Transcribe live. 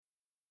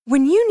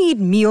When you need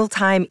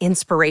mealtime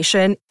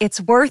inspiration,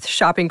 it's worth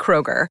shopping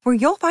Kroger, where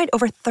you'll find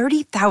over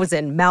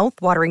 30,000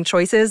 mouth-watering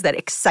choices that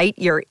excite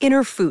your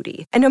inner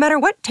foodie. And no matter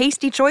what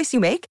tasty choice you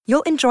make,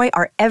 you'll enjoy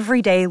our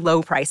everyday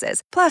low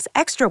prices, plus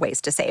extra ways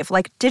to save,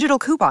 like digital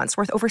coupons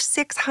worth over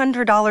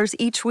 $600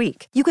 each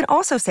week. You can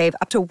also save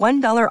up to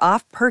 $1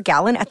 off per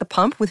gallon at the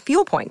pump with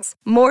fuel points.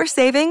 More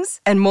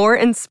savings and more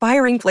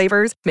inspiring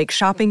flavors make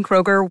shopping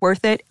Kroger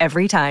worth it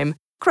every time.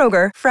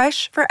 Kroger,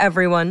 fresh for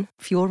everyone.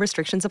 Fuel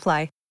restrictions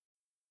apply.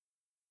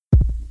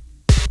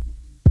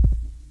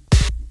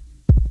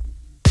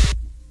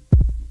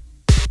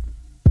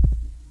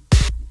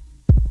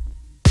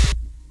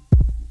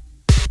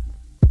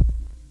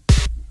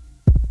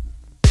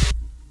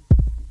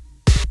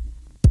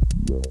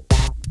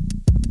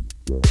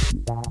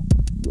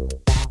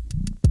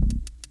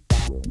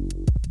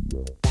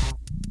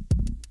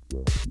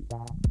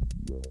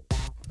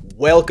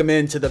 Welcome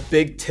into the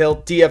Big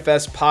Tilt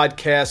DFS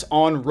podcast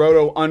on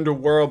Roto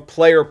Underworld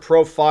Player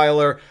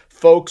Profiler.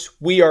 Folks,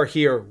 we are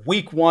here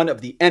week 1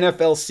 of the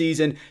NFL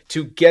season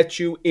to get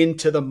you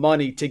into the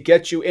money, to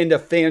get you into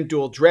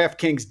FanDuel,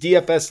 DraftKings,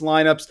 DFS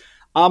lineups.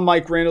 I'm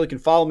Mike Randall. You can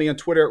follow me on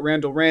Twitter at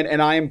Randall Rand,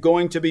 and I am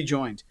going to be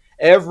joined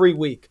every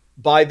week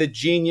by the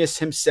genius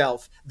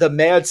himself, the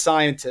mad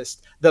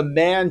scientist, the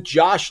man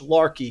Josh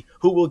Larkey,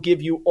 who will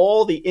give you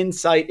all the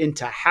insight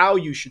into how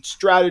you should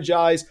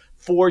strategize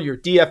for your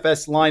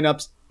DFS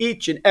lineups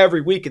each and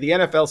every week of the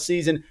NFL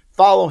season.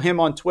 Follow him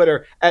on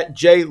Twitter at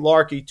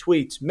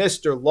JLarkeyTweets.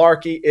 Mr.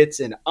 Larkey, it's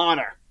an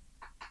honor.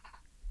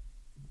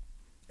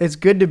 It's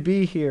good to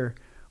be here.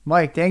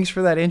 Mike, thanks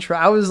for that intro.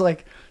 I was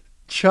like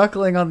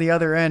chuckling on the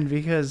other end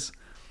because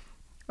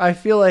I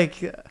feel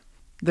like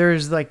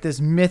there's like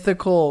this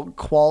mythical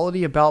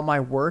quality about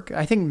my work.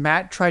 I think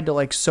Matt tried to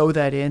like sew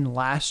that in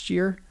last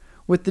year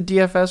with the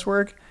DFS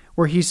work,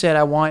 where he said,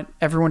 I want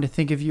everyone to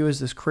think of you as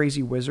this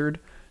crazy wizard.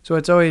 So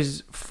it's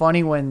always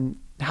funny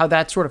how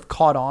that sort of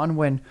caught on,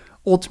 when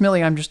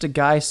ultimately I'm just a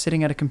guy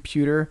sitting at a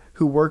computer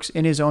who works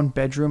in his own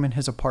bedroom in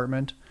his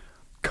apartment,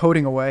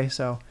 coding away.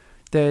 So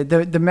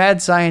the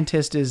mad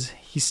scientist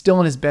he's still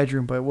in his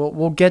bedroom, but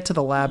we'll get to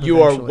the lab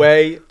You eventually. are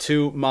way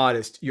too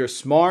modest. You're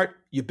smart,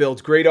 you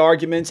build great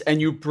arguments,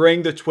 and you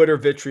bring the Twitter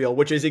vitriol,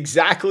 which is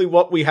exactly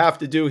what we have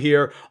to do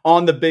here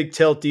on the Big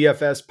Tilt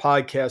DFS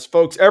podcast.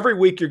 Folks, every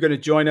week you're going to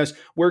join us.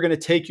 We're going to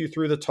take you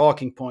through the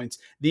talking points,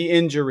 the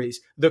injuries,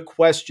 the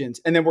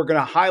questions, and then we're going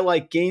to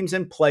highlight games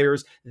and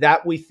players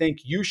that we think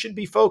you should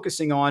be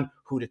focusing on,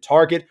 who to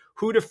target,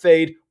 who to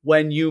fade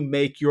when you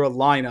make your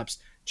lineups.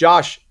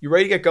 Josh, you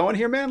ready to get going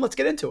here, man? Let's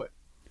get into it.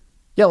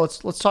 Yeah,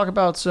 let's talk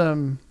about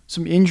some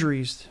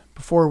injuries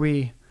before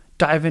we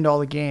dive into all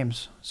the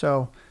games.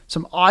 So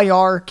some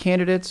IR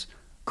candidates.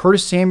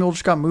 Curtis Samuel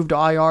just got moved to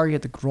IR. He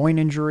had the groin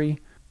injury.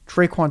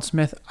 Tre'Quan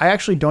Smith, I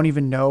actually don't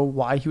even know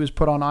why he was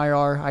put on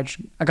IR.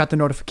 I got the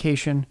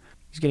notification.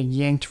 He's getting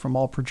yanked from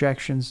all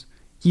projections.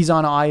 He's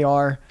on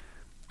IR.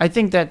 I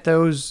think that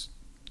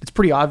it's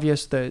pretty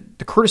obvious that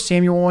the Curtis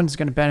Samuel one is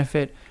going to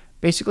benefit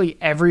basically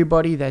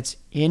everybody that's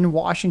in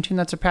Washington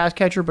that's a pass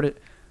catcher, but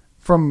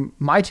from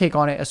my take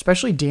on it,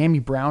 especially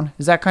Dyami Brown,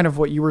 is that kind of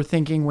what you were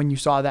thinking when you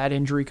saw that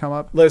injury come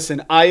up?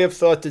 Listen, I have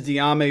thought that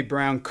Dyami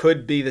Brown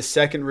could be the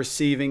second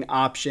receiving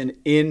option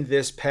in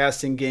this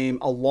passing game,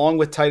 along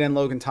with tight end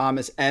Logan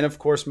Thomas and, of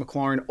course,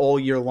 McLaurin all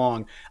year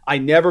long. I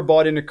never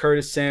bought into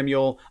Curtis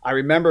Samuel. I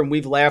remember, and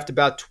we've laughed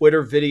about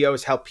Twitter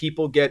videos, how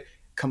people get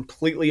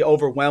completely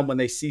overwhelmed when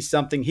they see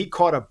something. He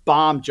caught a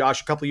bomb,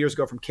 Josh, a couple of years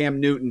ago from Cam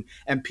Newton,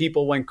 and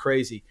people went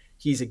crazy.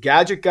 He's a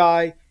gadget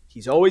guy.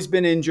 He's always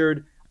been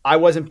injured. I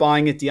wasn't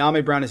buying it.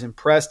 Dyami Brown is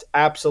impressed.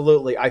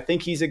 Absolutely. I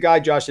think he's a guy,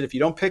 Josh, that if you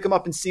don't pick him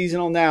up in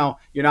seasonal now,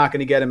 you're not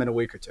going to get him in a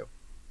week or two.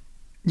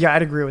 Yeah,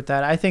 I'd agree with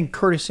that. I think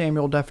Curtis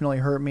Samuel definitely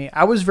hurt me.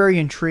 I was very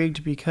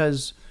intrigued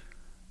because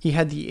he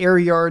had the air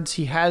yards,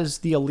 he has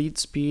the elite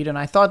speed, and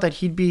I thought that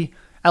he'd be,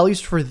 at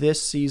least for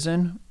this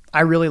season,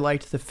 I really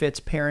liked the Fitz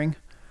pairing,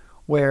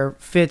 where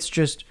Fitz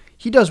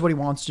he does what he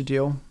wants to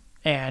do.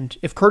 And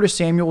if Curtis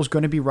Samuel is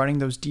going to be running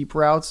those deep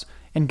routes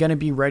and going to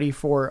be ready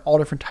for all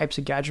different types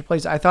of gadget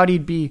plays, I thought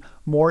he'd be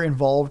more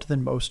involved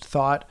than most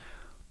thought.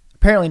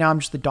 Apparently now I'm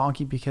just the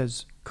donkey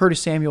because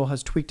Curtis Samuel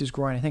has tweaked his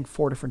groin, I think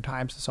 4 different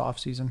times this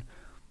offseason.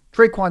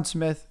 Tre'Quan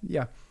Smith,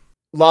 yeah.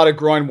 A lot of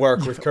groin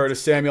work with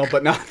Curtis Samuel,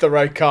 but not the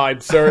right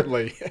kind,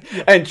 certainly.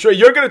 And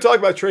you're going to talk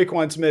about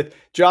Tre'Quan Smith.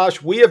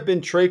 Josh, we have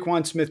been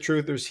Tre'Quan Smith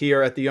truthers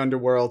here at the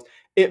Underworld.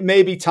 It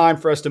may be time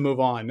for us to move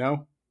on,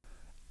 no?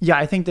 Yeah,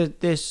 I think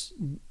that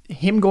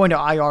him going to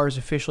IR is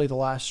officially the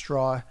last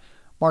straw.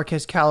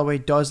 Marquez Callaway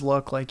does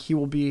look like he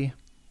will be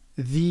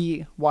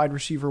the wide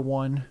receiver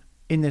 1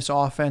 in this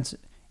offense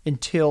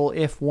until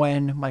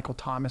when Michael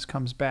Thomas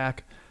comes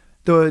back.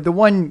 The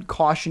one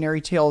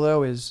cautionary tale,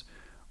 though,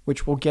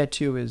 which we'll get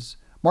to, is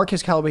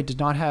Marquez Callaway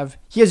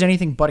he has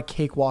anything but a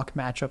cakewalk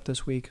matchup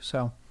this week,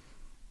 so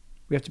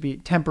we have to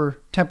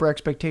temper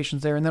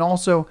expectations there. And then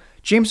also,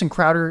 Jameson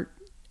Crowder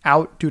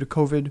out due to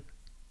COVID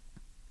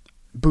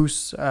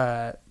boosts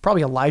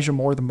probably Elijah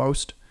Moore the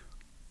most,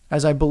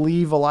 as I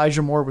believe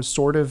Elijah Moore was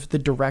sort of the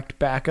direct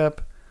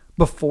backup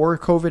before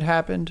COVID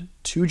happened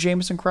to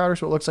Jamison Crowder,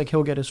 so it looks like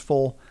he'll get his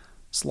full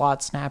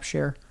slot snap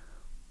share.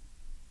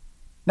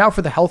 Now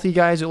for the healthy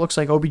guys, it looks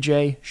like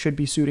OBJ should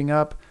be suiting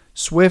up.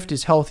 Swift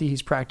is healthy.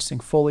 He's practicing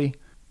fully.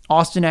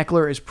 Austin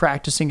Eckler is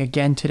practicing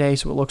again today,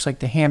 so it looks like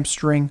the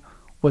hamstring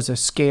was a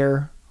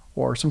scare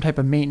or some type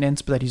of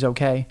maintenance, but that he's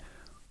okay.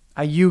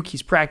 Ayuk,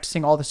 he's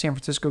practicing. All the San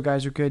Francisco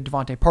guys are good.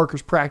 Devontae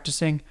Parker's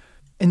practicing.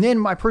 And then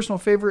my personal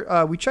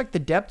favorite, we checked the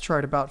depth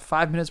chart about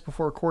 5 minutes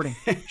before recording.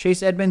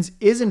 Chase Edmonds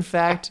is, in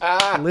fact,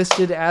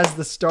 listed as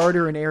the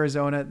starter in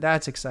Arizona.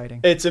 That's exciting.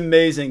 It's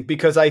amazing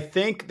because I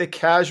think the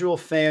casual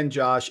fan,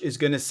 Josh, is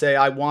going to say,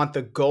 I want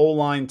the goal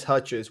line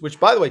touches, which,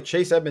 by the way,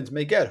 Chase Edmonds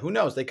may get. Who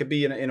knows? They could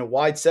be in a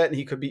wide set, and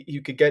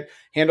you could get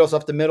handoffs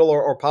up the middle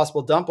or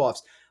possible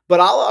dump-offs. But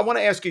I want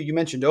to ask you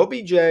mentioned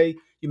OBJ,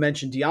 you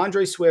mentioned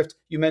DeAndre Swift,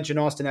 you mentioned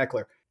Austin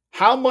Eckler.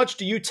 How much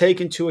do you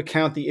take into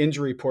account the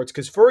injury reports?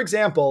 Because, for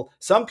example,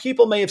 some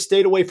people may have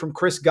stayed away from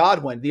Chris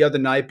Godwin the other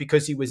night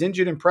because he was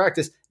injured in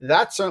practice.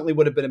 That certainly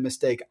would have been a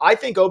mistake. I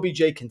think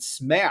OBJ can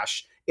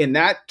smash in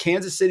that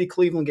Kansas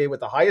City-Cleveland game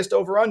with the highest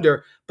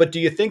over-under. But do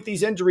you think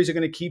these injuries are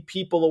going to keep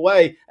people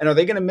away? And are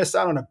they going to miss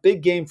out on a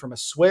big game from a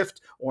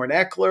Swift or an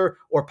Eckler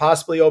or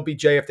possibly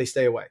OBJ if they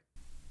stay away?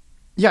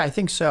 Yeah, I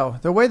think so.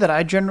 The way that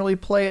I generally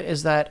play it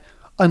is that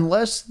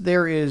unless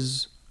there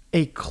is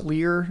a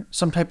clear,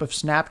 some type of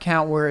snap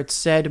count where it's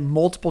said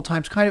multiple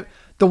times, kind of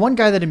the one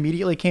guy that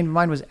immediately came to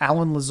mind was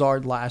Allen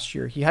Lazard last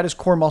year. He had his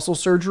core muscle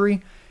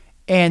surgery,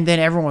 and then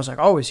everyone was like,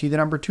 oh, is he the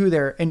number 2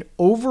 there? And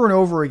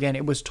over again,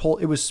 it was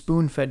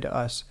spoon-fed to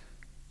us.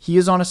 He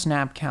is on a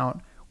snap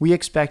count. We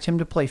expect him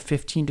to play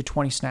 15 to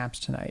 20 snaps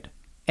tonight,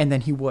 and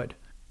then he would.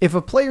 If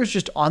a player's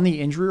just on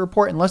the injury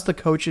report, unless the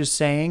coach is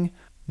saying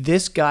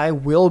this guy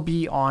will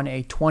be on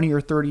a 20 or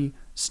 30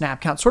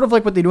 snap count, sort of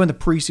like what they do in the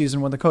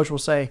preseason when the coach will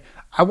say,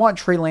 I want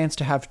Trey Lance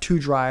to have 2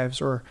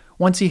 drives, or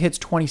once he hits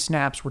 20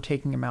 snaps, we're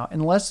taking him out.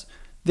 Unless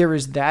there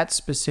is that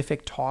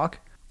specific talk,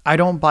 I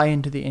don't buy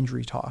into the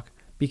injury talk,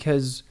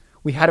 because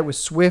we had it with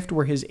Swift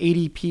where his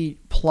ADP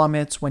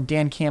plummets when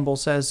Dan Campbell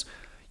says,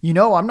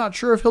 I'm not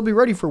sure if he'll be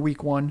ready for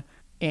week 1.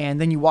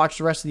 And then you watch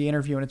the rest of the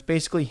interview and it's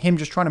basically him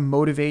just trying to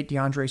motivate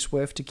DeAndre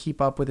Swift to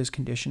keep up with his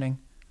conditioning.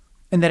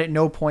 And that at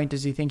no point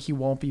does he think he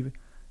won't be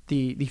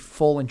the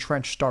full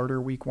entrenched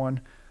starter week 1.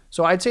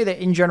 So I'd say that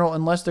in general,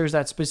 unless there's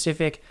that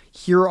specific,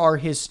 here are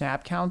his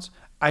snap counts,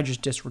 I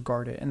just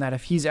disregard it. And that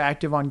if he's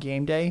active on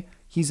game day,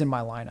 he's in my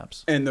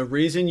lineups. And the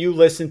reason you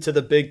listen to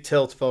the Big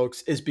Tilt,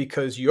 folks, is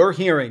because you're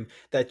hearing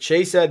that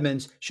Chase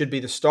Edmonds should be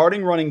the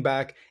starting running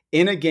back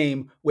in a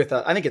game with,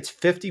 I think it's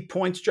 50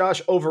 points,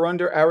 Josh, over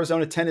under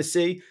Arizona,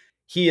 Tennessee.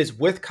 He is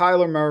with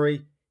Kyler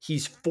Murray.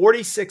 He's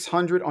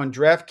 4,600 on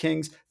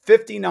DraftKings,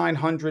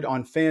 5,900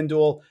 on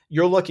FanDuel.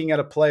 You're looking at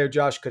a player,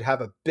 Josh, could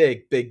have a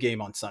big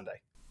game on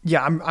Sunday.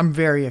 Yeah, I'm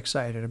very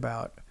excited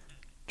about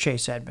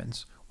Chase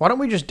Edmonds. Why don't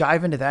we just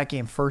dive into that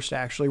game first,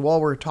 actually, while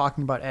we're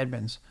talking about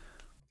Edmonds?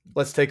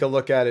 Let's take a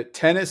look at it.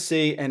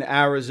 Tennessee and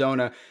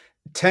Arizona.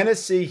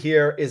 Tennessee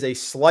here is a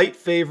slight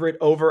favorite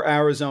over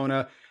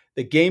Arizona.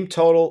 The game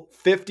total,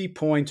 50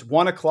 points,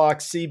 1 o'clock,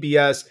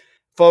 CBS.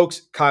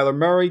 Folks, Kyler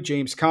Murray,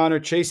 James Conner,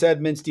 Chase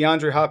Edmonds,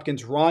 DeAndre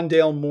Hopkins,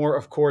 Rondale Moore,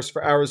 of course,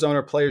 for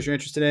Arizona players you're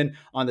interested in.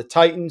 On the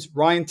Titans,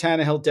 Ryan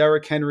Tannehill,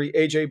 Derrick Henry,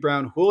 A.J.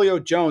 Brown, Julio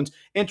Jones.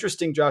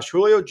 Interesting, Josh.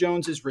 Julio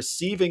Jones'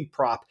 receiving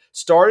prop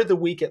started the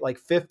week at like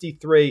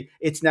 53.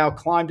 It's now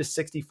climbed to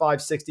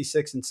 65,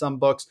 66 in some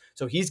books.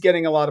 So he's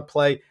getting a lot of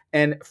play.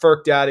 And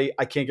Ferk Daddy,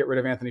 I can't get rid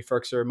of Anthony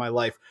Ferkser in my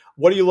life.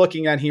 What are you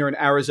looking at here in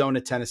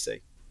Arizona,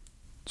 Tennessee?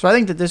 So I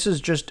think that this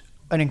is just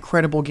an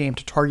incredible game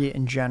to target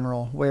in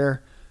general,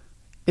 where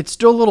it's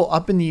still a little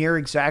up in the air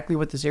exactly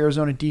what this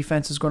Arizona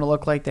defense is going to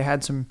look like. They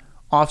had some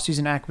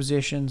offseason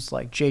acquisitions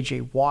like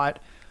J.J. Watt.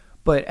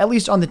 But at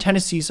least on the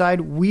Tennessee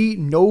side, we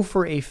know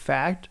for a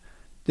fact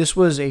this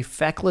was a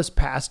feckless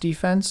pass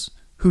defense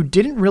who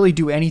didn't really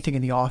do anything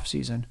in the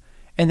offseason.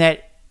 And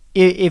that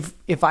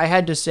if I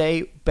had to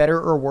say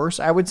better or worse,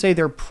 I would say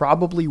they're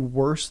probably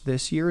worse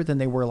this year than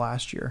they were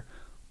last year.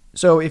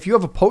 So if you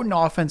have a potent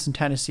offense in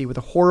Tennessee with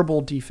a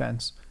horrible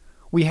defense,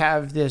 we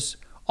have this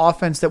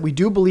offense that we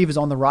do believe is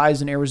on the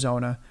rise in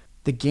Arizona.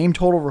 The game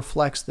total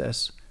reflects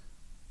this.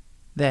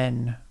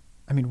 Then,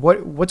 I mean,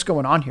 what's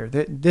going on here?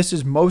 This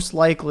is most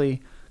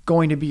likely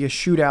going to be a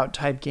shootout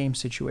type game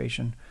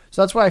situation.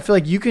 So that's why I feel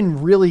like you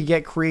can really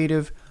get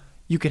creative.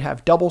 You could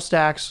have double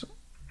stacks.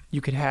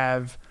 You could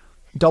have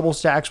double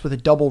stacks with a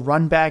double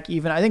run back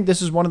even. I think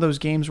this is one of those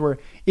games where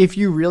if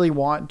you really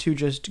want to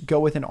just go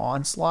with an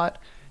onslaught,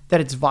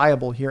 that it's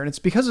viable here. And it's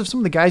because of some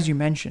of the guys you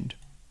mentioned.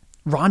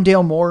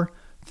 Rondale Moore,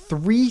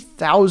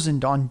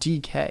 3,000 on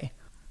DK.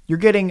 You're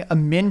getting a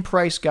min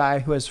price guy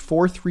who has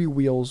 4.3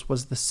 wheels,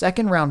 was the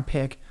 2nd round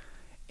pick.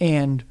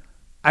 And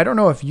I don't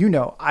know if you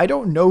know, I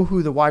don't know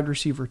who the wide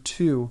receiver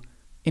 2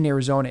 in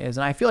Arizona is.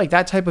 And I feel like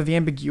that type of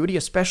ambiguity,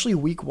 especially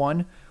week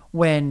 1,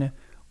 when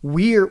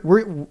we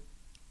do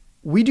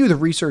the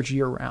research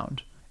year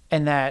round,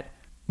 and that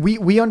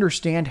we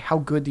understand how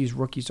good these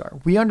rookies are.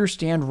 We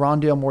understand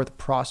Rondale Moore, the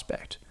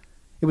prospect.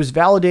 It was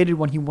validated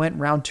when he went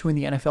round 2 in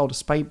the NFL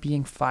despite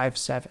being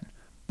 5'7".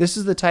 This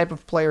is the type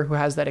of player who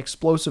has that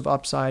explosive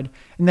upside,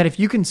 and that if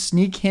you can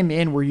sneak him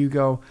in where you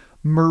go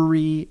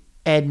Murray,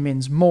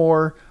 Edmonds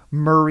more,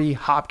 Murray,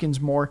 Hopkins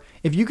more,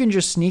 if you can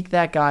just sneak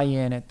that guy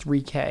in at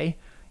 3K,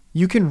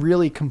 you can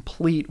really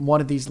complete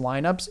one of these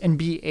lineups and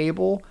be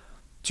able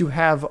to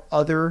have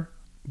other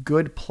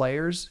good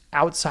players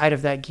outside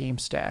of that game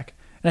stack.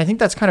 And I think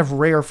that's kind of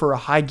rare for a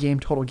high game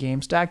total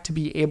game stack to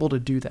be able to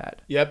do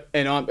that. Yep.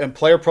 And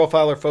Player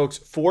Profiler, folks,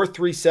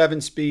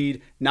 4.37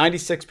 speed,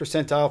 96th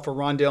percentile for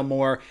Rondale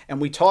Moore. And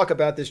we talk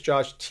about this,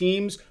 Josh.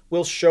 Teams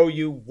will show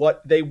you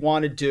what they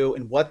want to do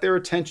and what their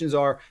intentions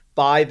are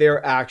by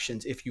their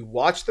actions. If you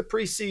watch the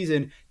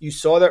preseason, you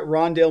saw that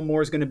Rondale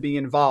Moore is going to be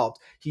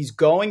involved. He's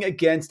going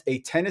against a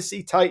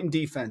Tennessee Titan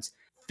defense.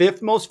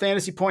 5th most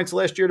fantasy points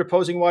last year to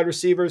opposing wide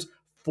receivers.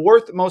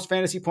 4th most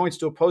fantasy points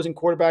to opposing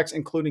quarterbacks,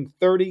 including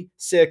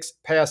 36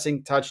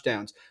 passing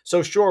touchdowns.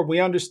 So sure, we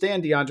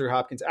understand DeAndre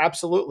Hopkins,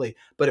 absolutely.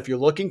 But if you're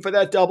looking for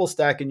that double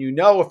stack, and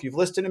if you've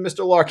listened to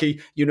Mr. Larkey,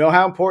 you know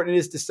how important it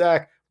is to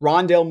stack,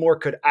 Rondale Moore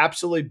could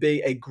absolutely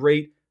be a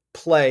great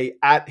play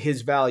at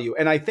his value.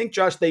 And I think,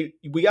 Josh,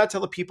 we got to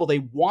tell the people they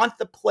want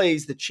the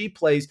plays, the cheap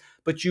plays,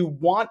 but you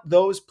want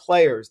those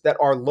players that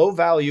are low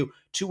value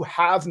to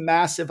have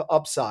massive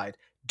upside.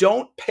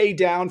 Don't pay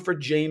down for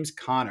James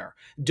Conner.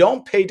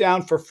 Don't pay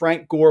down for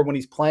Frank Gore when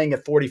he's playing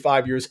at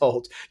 45 years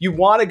old. You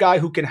want a guy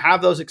who can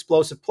have those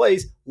explosive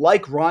plays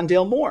like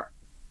Rondale Moore.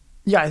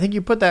 Yeah, I think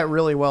you put that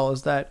really well,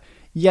 is that,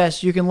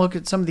 yes, you can look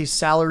at some of these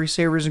salary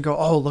savers and go,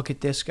 oh, look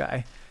at this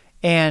guy.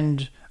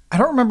 And I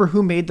don't remember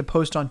who made the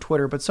post on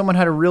Twitter, but someone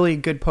had a really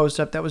good post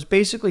up that was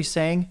basically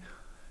saying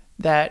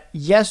that,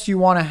 yes, you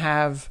want to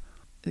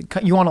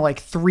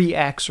like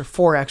 3x or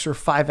 4x or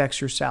 5x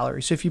your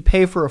salary. So if you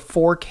pay for a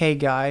 4K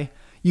guy,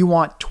 you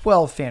want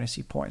 12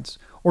 fantasy points,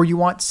 or you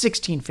want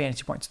 16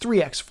 fantasy points,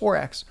 3x,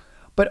 4x.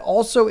 But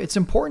also, it's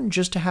important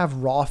just to have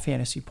raw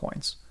fantasy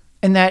points.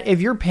 And that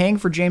if you're paying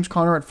for James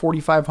Conner at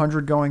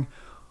 4,500 going,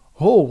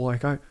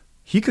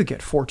 he could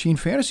get 14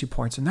 fantasy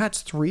points, and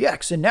that's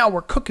 3x, and now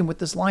we're cooking with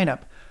this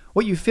lineup.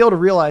 What you fail to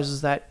realize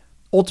is that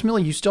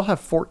ultimately you still have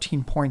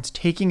 14 points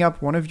taking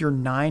up one of your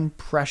 9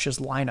 precious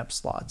lineup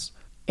slots.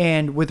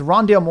 And with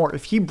Rondale Moore,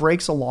 if he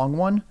breaks a long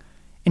one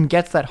and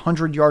gets that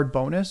 100-yard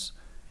bonus,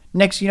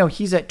 next,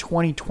 he's at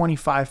 20,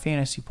 25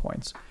 fantasy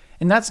points.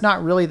 And that's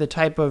not really the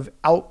type of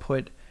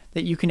output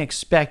that you can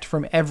expect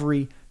from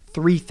every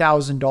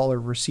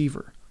 $3,000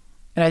 receiver.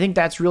 And I think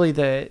that's really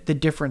the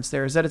difference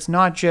there, is that it's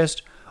not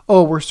just,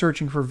 we're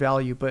searching for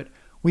value, but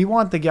we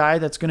want the guy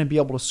that's going to be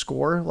able to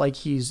score like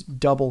he's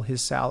double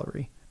his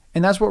salary.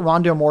 And that's what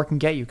Rondale Moore can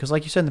get you, because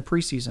like you said in the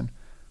preseason,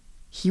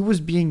 he was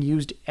being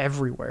used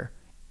everywhere.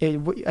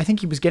 I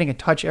think he was getting a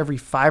touch every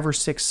 5 or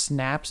 6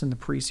 snaps in the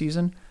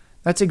preseason.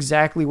 That's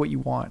exactly what you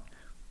want.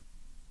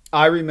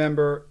 I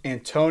remember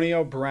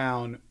Antonio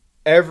Brown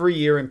every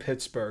year in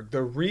Pittsburgh.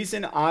 The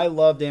reason I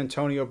loved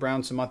Antonio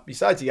Brown so much,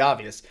 besides the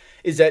obvious,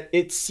 is that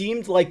it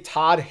seemed like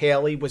Todd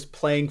Haley was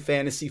playing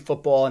fantasy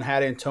football and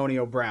had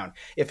Antonio Brown.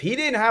 If he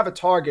didn't have a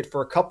target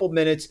for a couple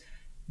minutes,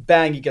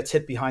 bang, he gets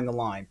hit behind the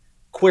line.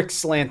 Quick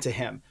slant to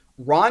him.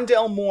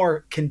 Rondale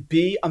Moore can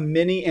be a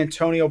mini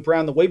Antonio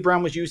Brown. The way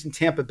Brown was used in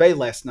Tampa Bay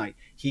last night,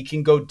 he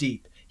can go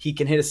deep. He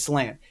can hit a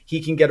slant.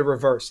 He can get a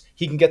reverse.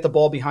 He can get the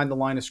ball behind the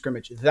line of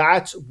scrimmage.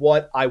 That's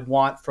what I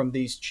want from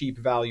these cheap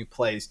value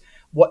plays.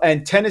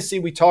 And Tennessee,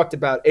 we talked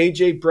about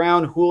A.J.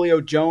 Brown, Julio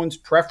Jones,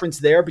 preference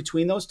there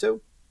between those two?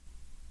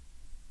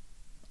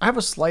 I have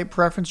a slight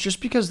preference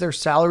just because their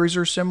salaries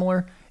are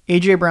similar.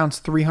 A.J. Brown's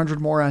 300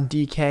 more on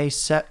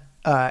DK,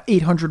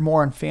 800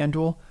 more on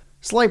FanDuel.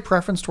 Slight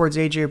preference towards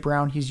A.J.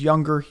 Brown. He's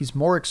younger. He's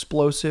more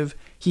explosive.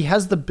 He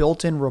has the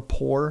built-in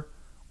rapport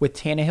with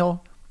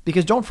Tannehill.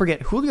 Because don't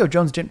forget, Julio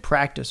Jones didn't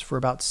practice for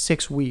about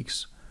 6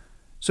 weeks.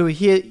 So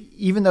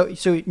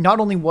not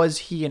only was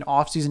he an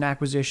offseason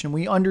acquisition,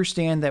 we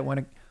understand that when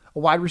a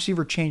wide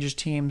receiver changes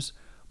teams,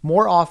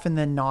 more often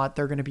than not,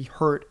 they're going to be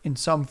hurt in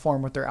some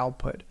form with their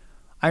output.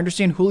 I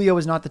understand Julio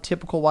is not the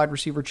typical wide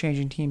receiver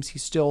changing teams.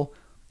 He's still,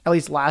 at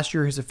least last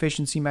year, his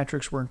efficiency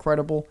metrics were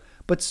incredible.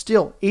 But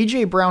still,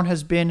 A.J. Brown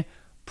has been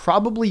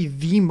probably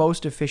the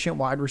most efficient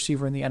wide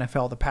receiver in the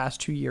NFL the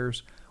past 2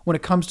 years when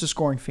it comes to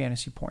scoring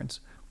fantasy points.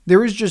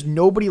 There is just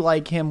nobody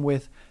like him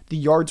with the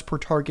yards per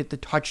target, the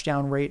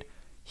touchdown rate.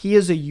 He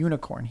is a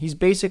unicorn. He's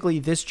basically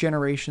this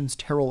generation's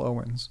Terrell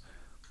Owens.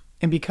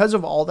 And because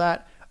of all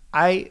that,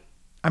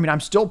 I'm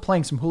still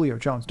playing some Julio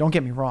Jones, don't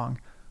get me wrong.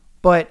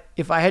 But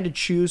if I had to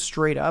choose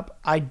straight up,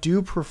 I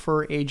do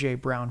prefer A.J.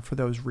 Brown for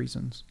those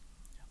reasons.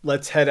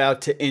 Let's head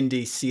out to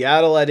Indy.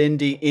 Seattle at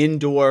Indy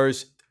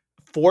indoors.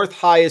 4th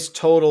highest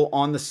total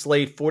on the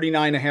slate,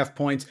 49.5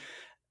 points.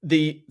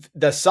 The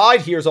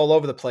side here is all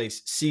over the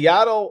place.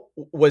 Seattle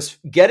was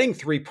getting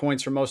 3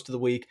 points for most of the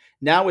week,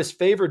 now is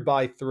favored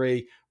by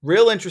 3.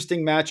 Real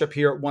interesting matchup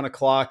here at 1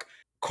 o'clock.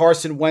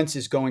 Carson Wentz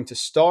is going to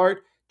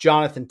start.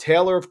 Jonathan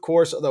Taylor, of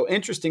course, although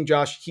interesting,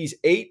 Josh, he's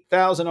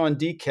 8,000 on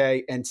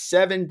DK and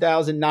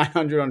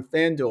 7,900 on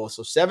FanDuel.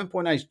 So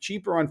 7.9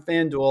 cheaper on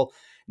FanDuel.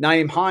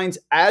 Nyheim Hines,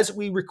 as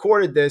we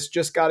recorded this,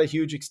 just got a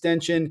huge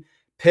extension.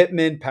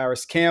 Pittman,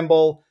 Paris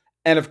Campbell,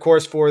 And of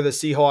course, for the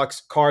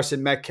Seahawks,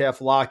 Carson,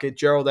 Metcalf, Lockett,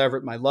 Gerald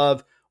Everett, my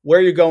love. Where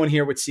are you going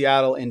here with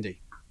Seattle,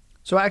 Indy?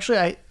 So actually,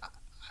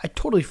 I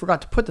totally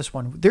forgot to put this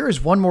one. There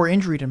is one more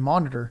injury to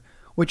monitor,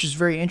 which is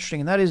very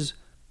interesting, and that is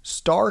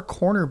star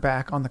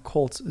cornerback on the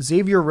Colts.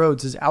 Xavier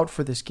Rhodes is out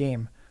for this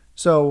game.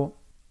 So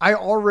I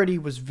already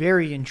was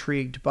very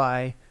intrigued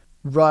by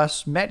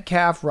Russ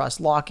Metcalf, Russ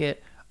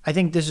Lockett. I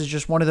think this is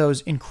just one of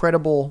those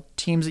incredible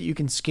teams that you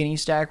can skinny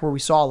stack where we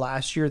saw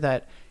last year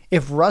that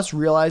if Russ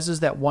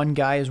realizes that one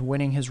guy is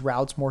winning his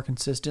routes more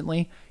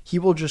consistently, he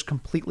will just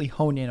completely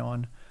hone in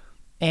on.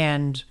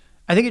 And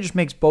I think it just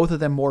makes both of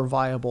them more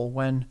viable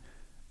when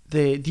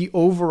the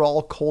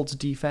overall Colts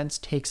defense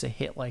takes a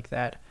hit like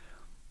that.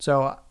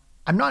 So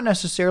I'm not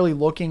necessarily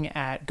looking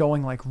at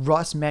going like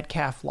Russ,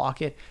 Metcalf,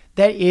 Lockett.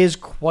 That is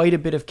quite a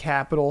bit of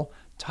capital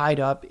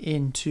tied up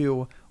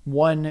into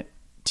one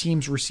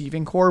team's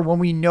receiving core when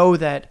we know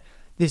that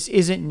this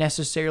isn't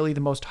necessarily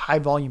the most high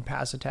volume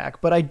pass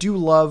attack. But I do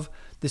love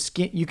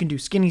you can do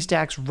skinny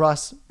stacks,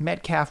 Russ,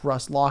 Metcalf,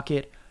 Russ,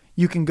 Lockett.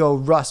 You can go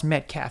Russ,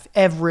 Metcalf,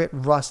 Everett,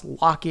 Russ,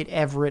 Lockett,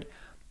 Everett.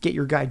 Get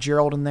your guy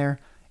Gerald in there.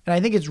 And I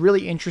think it's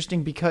really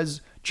interesting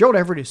because Gerald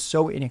Everett is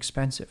so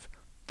inexpensive.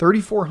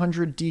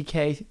 3,400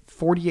 DK,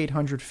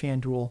 4,800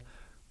 FanDuel.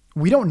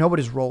 We don't know what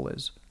his role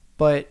is,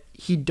 but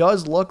he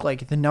does look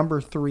like the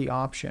number 3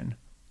 option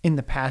in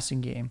the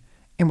passing game.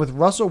 And with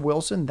Russell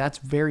Wilson, that's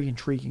very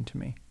intriguing to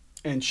me.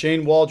 And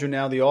Shane Waldron,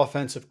 now the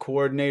offensive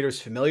coordinator,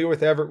 is familiar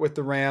with Everett with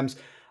the Rams.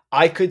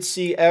 I could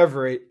see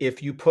Everett,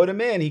 if you put him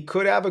in, he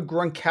could have a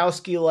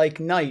Gronkowski-like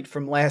night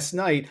from last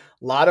night.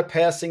 A lot of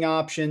passing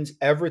options.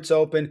 Everett's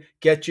open.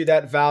 Get you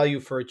that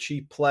value for a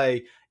cheap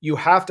play. You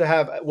have to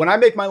have, when I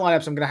make my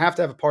lineups, I'm going to have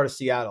a part of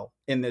Seattle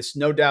in this,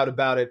 no doubt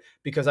about it,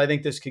 because I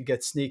think this could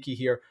get sneaky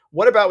here.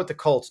 What about with the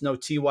Colts? No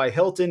T.Y.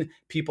 Hilton,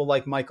 people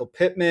like Michael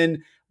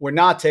Pittman. We're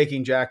not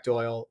taking Jack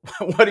Doyle.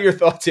 What are your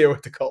thoughts here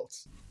with the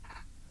Colts?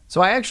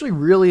 So I actually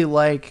really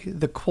like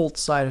the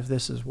Colts side of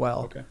this as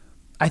well. Okay.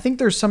 I think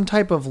there's some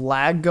type of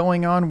lag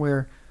going on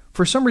where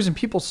for some reason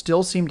people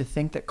still seem to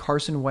think that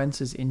Carson Wentz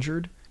is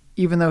injured,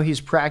 even though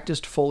he's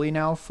practiced fully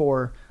now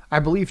for, I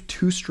believe,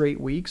 2 straight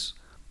weeks.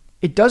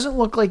 It doesn't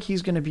look like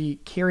he's going to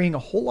be carrying a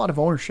whole lot of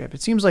ownership.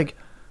 It seems like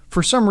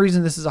for some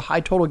reason this is a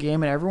high total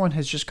game and everyone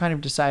has just kind of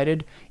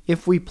decided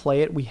if we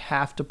play it, we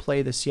have to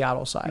play the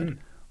Seattle side.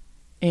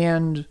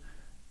 And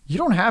you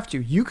don't have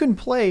to. You can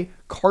play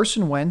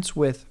Carson Wentz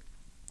with,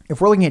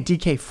 if we're looking at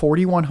DK,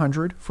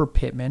 4,100 for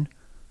Pittman,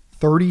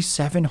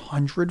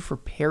 3,700 for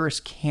Paris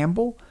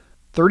Campbell,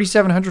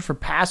 3,700 for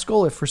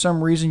Pascal. If for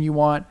some reason you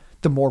want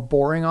the more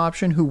boring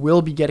option who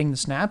will be getting the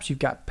snaps, you've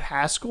got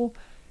Pascal.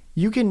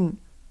 You can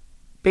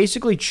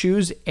basically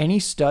choose any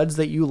studs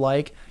that you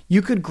like.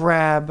 You could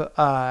grab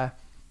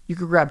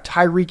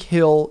Tyreek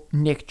Hill,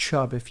 Nick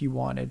Chubb if you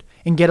wanted,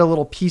 and get a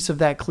little piece of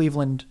that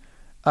Cleveland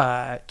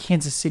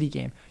Kansas City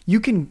game. You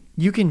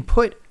can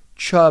put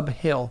Chubb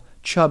Hill,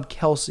 Chubb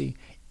Kelsey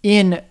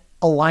in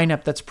a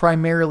lineup that's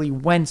primarily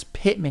Wentz,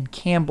 Pittman,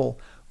 Campbell,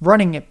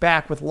 running it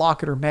back with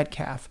Lockett or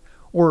Metcalf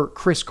or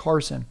Chris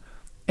Carson,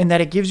 and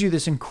that it gives you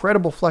this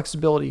incredible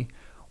flexibility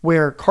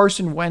where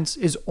Carson Wentz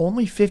is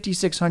only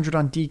 5,600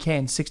 on DK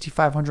and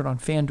 6,500 on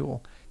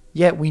FanDuel.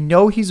 Yet we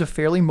know he's a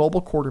fairly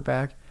mobile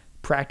quarterback,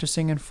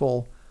 practicing in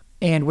full,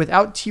 and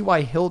without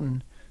T.Y.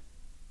 Hilton,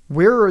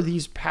 where are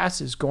these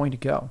passes going to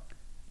go?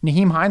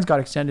 Nyheim Hines got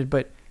extended,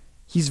 but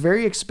he's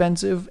very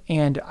expensive,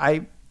 and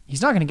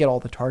he's not going to get all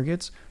the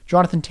targets.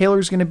 Jonathan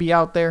Taylor's going to be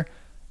out there.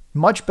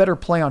 Much better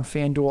play on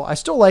FanDuel. I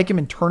still like him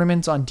in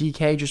tournaments on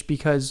DK just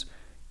because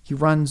he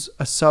runs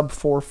a sub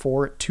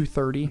 4.4 at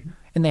 230,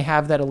 and they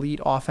have that elite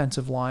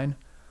offensive line.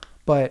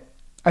 But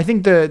I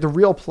think the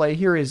real play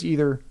here is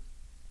either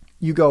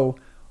you go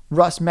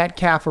Russ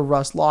Metcalf or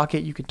Russ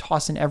Lockett. You can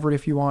toss in Everett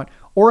if you want.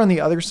 Or on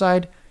the other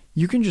side,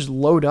 you can just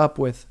load up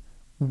with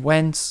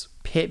Wentz,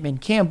 Pittman,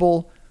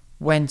 Campbell,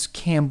 Wentz,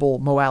 Campbell,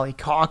 Mo Alley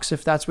Cox,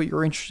 if that's what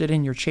you're interested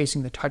in. You're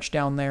chasing the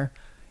touchdown there.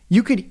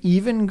 You could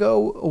even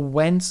go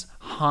Wentz,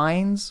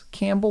 Hines,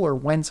 Campbell, or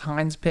Wentz,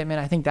 Hines, Pittman.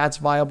 I think that's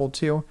viable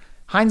too.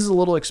 Hines is a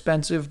little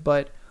expensive,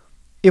 but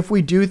if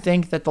we do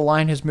think that the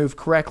line has moved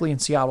correctly and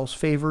Seattle's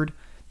favored,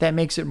 that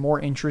makes it more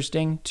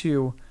interesting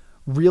to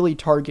really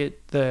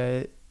target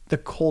the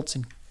Colts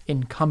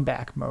in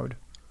comeback mode.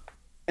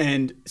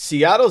 And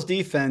Seattle's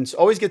defense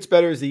always gets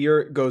better as the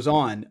year goes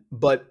on,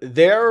 but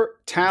their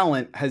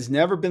talent has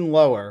never been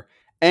lower.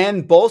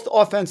 And both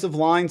offensive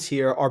lines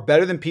here are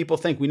better than people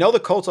think. We know the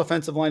Colts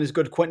offensive line is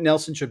good. Quentin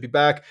Nelson should be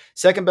back.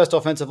 Second best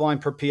offensive line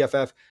per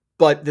PFF.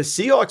 But the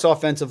Seahawks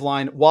offensive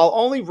line, while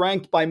only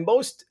ranked by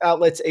most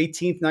outlets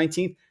 18th,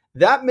 19th,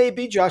 that may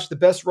be, Josh, the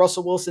best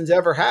Russell Wilson's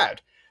ever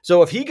had.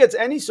 So if he gets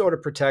any sort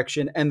of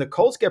protection and the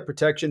Colts get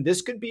protection,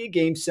 this could be a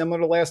game similar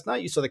to last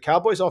night. You saw the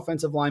Cowboys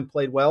offensive line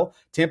played well.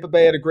 Tampa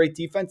Bay had a great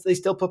defense. They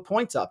still put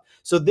points up.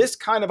 So this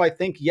kind of, I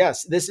think,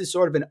 yes, this is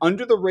sort of an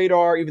under the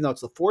radar, even though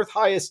it's the 4th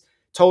highest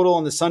total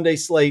on the Sunday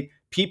slate.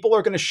 People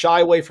are going to shy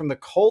away from the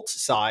Colts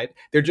side.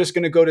 They're just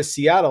going to go to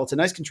Seattle. It's a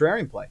nice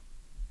contrarian play.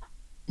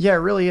 Yeah, it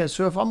really is.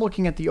 So if I'm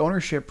looking at the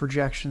ownership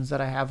projections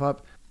that I have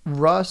up,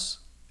 Russ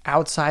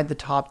outside the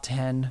top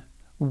 10.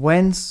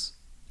 Wentz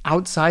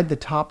outside the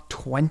top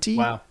 20.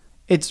 Wow.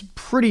 It's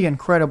pretty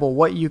incredible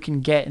what you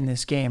can get in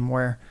this game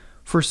where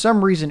for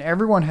some reason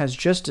everyone has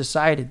just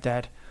decided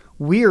that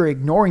we are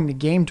ignoring the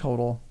game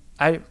total.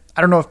 I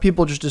don't know if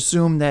people just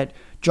assume that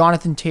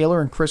Jonathan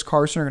Taylor and Chris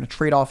Carson are going to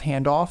trade off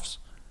handoffs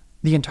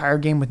the entire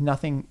game with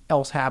nothing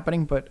else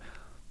happening, but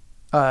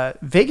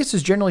Vegas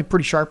is generally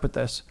pretty sharp with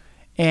this,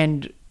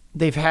 and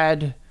they've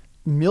had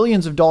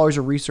millions of dollars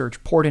of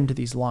research poured into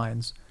these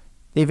lines.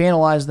 They've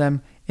analyzed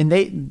them, and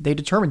they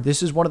determined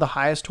this is one of the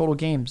highest total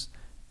games,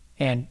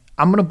 and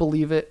I'm going to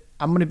believe it.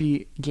 I'm going to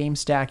be game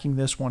stacking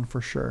this one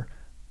for sure.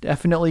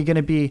 Definitely going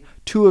to be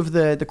two of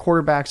the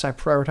quarterbacks I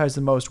prioritize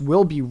the most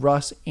will be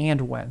Russ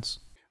and Wentz.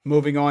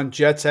 Moving on,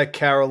 Jets at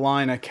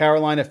Carolina.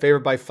 Carolina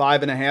favored by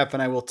 5.5,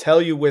 and I will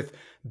tell you with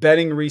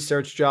betting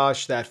research,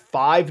 Josh, that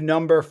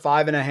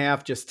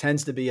 5.5 just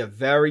tends to be a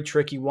very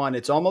tricky one.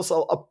 It's almost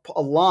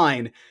a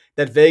line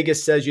that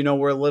Vegas says,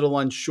 we're a little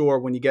unsure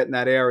when you get in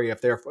that area.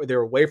 If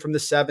they're away from the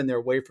 7, they're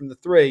away from the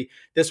 3.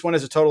 This one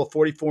is a total of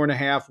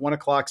 44.5, 1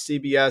 o'clock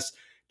CBS.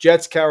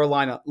 Jets,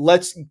 Carolina.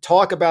 Let's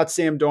talk about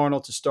Sam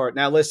Darnold to start.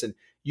 Now, listen,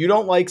 you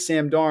don't like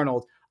Sam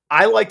Darnold.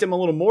 I liked him a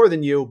little more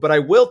than you, but I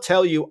will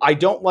tell you, I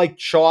don't like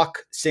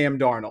chalk Sam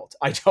Darnold.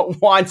 I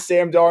don't want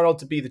Sam Darnold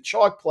to be the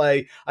chalk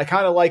play. I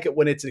kind of like it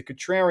when it's a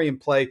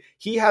contrarian play.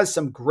 He has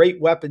some great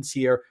weapons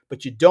here,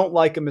 but you don't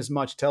like him as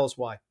much. Tell us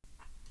why.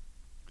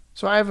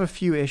 So I have a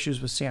few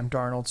issues with Sam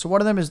Darnold. So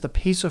one of them is the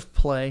pace of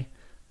play.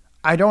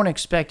 I don't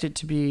expect it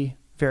to be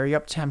very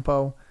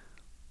up-tempo.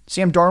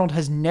 Sam Darnold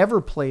has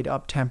never played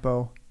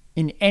up-tempo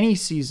in any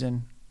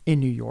season in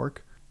New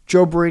York.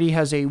 Joe Brady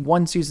has a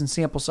one-season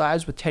sample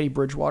size with Teddy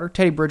Bridgewater.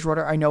 Teddy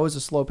Bridgewater, I know, is a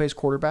slow-paced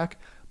quarterback,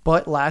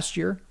 but last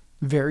year,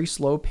 very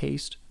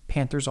slow-paced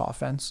Panthers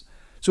offense.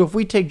 So if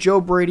we take Joe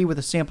Brady with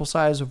a sample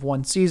size of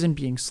one season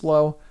being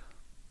slow,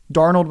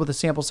 Darnold with a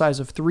sample size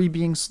of 3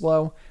 being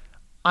slow,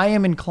 I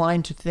am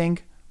inclined to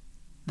think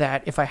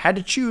that if I had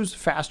to choose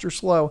fast or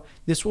slow,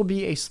 this will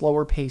be a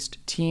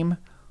slower-paced team.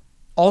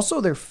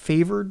 Also, they're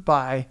favored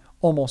by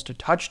almost a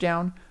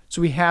touchdown,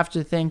 so we have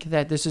to think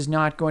that this is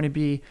not going to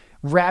be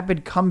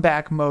rapid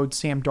comeback mode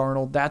Sam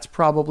Darnold. That's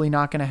probably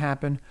not going to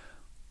happen.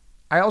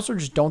 I also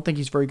just don't think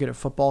he's very good at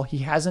football. He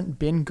hasn't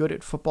been good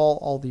at football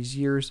all these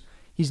years.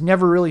 He's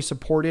never really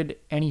supported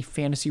any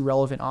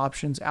fantasy-relevant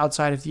options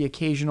outside of the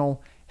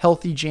occasional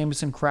healthy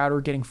Jamison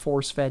Crowder getting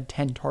force-fed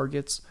 10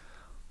 targets.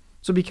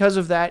 So because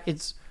of that,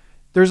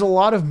 there's a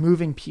lot of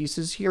moving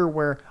pieces here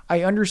where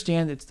I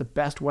understand it's the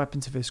best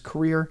weapons of his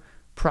career,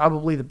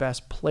 probably the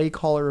best play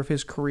caller of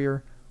his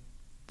career.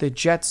 The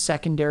Jets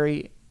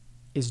secondary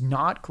is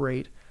not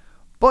great,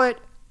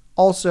 but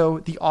also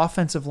the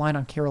offensive line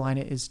on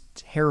Carolina is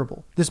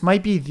terrible. This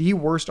might be the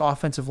worst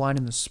offensive line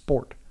in the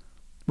sport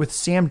with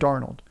Sam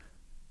Darnold.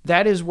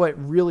 That is what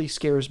really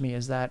scares me,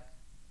 is that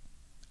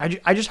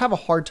I just have a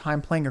hard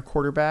time playing a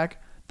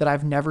quarterback that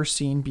I've never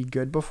seen be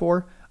good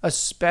before,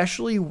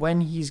 especially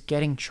when he's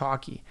getting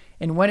chalky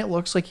and when it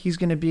looks like he's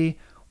going to be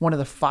one of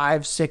the 5th,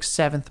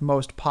 6th, 7th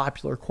most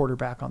popular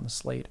quarterback on the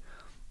slate.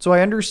 So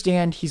I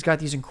understand he's got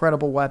these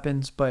incredible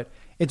weapons, but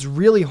it's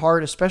really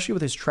hard, especially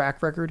with his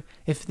track record.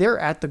 If they're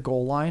at the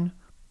goal line,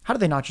 how do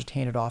they not just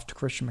hand it off to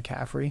Christian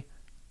McCaffrey?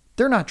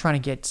 They're not trying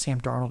to get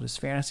Sam Darnold his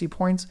fantasy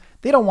points.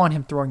 They don't want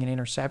him throwing an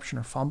interception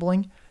or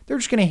fumbling. They're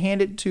just going to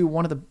hand it to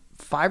one of the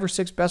 5 or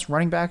 6 best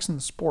running backs in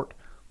the sport.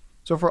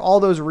 So for all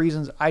those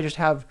reasons, I just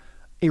have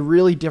a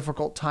really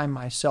difficult time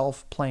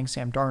myself playing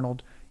Sam Darnold.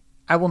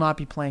 I will not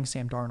be playing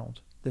Sam Darnold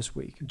this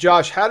week.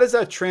 Josh, how does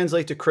that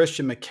translate to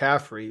Christian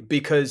McCaffrey?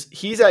 Because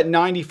he's at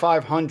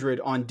 9,500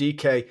 on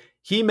DK.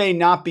 He may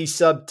not be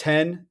sub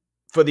 10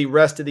 for the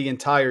rest of the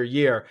entire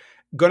year.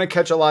 Going to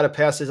catch a lot of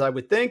passes, I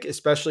would think,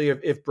 especially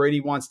if Brady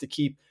wants to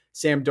keep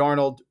Sam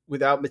Darnold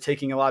without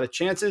taking a lot of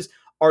chances.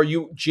 Are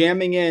you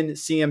jamming in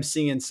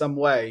CMC in some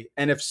way?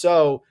 And if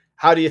so,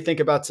 how do you think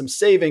about some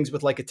savings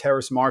with like a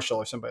Terrace Marshall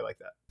or somebody like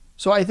that?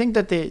 So I think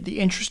that the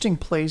interesting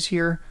plays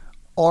here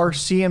are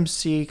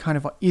CMC kind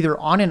of either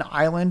on an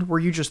island where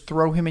you just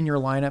throw him in your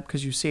lineup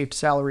because you saved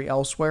salary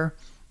elsewhere,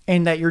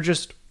 and that you're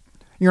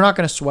not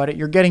going to sweat it.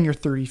 You're getting your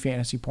 30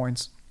 fantasy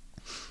points.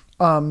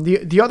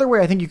 The other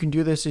way I think you can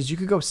do this is you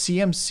could go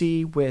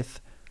CMC with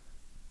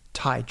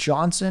Ty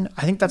Johnson.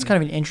 I think that's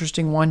kind of an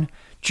interesting one.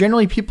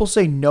 Generally, people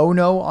say no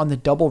on the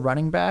double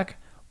running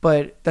back,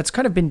 but that's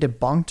kind of been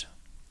debunked,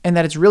 and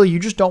that it's really you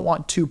just don't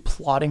want 2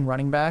 plotting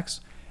running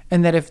backs.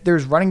 And that if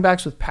there's running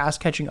backs with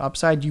pass-catching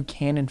upside, you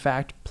can, in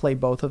fact, play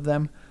both of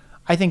them.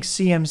 I think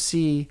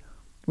CMC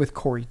with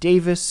Corey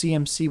Davis,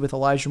 CMC with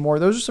Elijah Moore,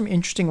 those are some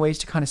interesting ways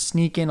to kind of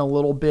sneak in a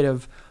little bit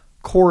of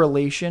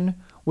correlation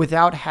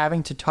without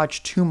having to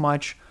touch too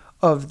much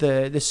of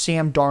the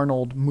Sam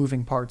Darnold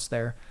moving parts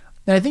there.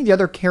 And I think the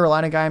other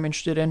Carolina guy I'm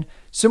interested in,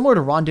 similar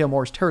to Rondale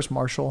Moore's, Terrace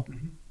Marshall.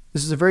 Mm-hmm.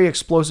 This is a very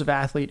explosive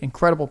athlete,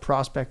 incredible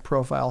prospect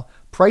profile,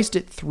 priced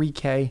at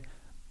 $3K.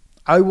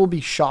 I will be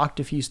shocked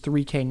if he's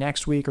 $3K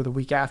next week or the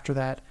week after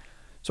that.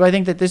 So I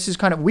think that this is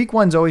kind of week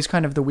 1's always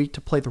kind of the week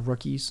to play the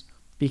rookies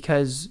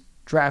because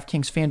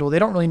DraftKings, FanDuel. They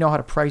don't really know how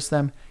to price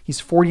them.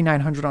 He's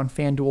 $4,900 on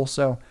FanDuel,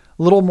 so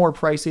a little more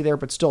pricey there,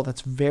 but still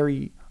that's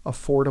very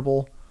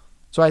affordable.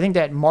 So I think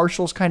that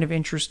Marshall's kind of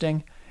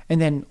interesting.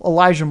 And then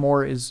Elijah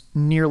Moore is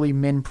nearly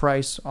min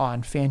price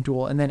on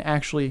FanDuel. And then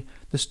actually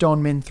the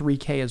Stone min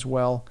 3K as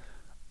well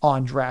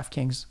on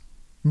DraftKings.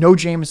 No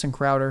Jamison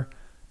Crowder.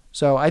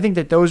 So I think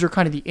that those are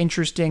kind of the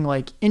interesting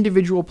like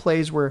individual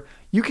plays where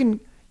you can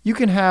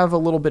have a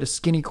little bit of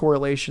skinny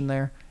correlation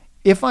there.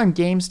 If I'm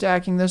game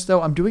stacking this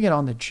though, I'm doing it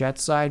on the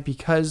Jets side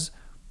because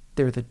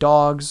they're the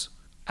dogs.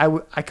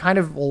 I kind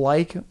of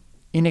like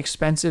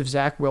inexpensive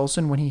Zach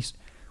Wilson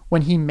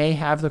when he may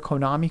have the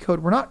Konami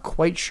code. We're not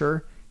quite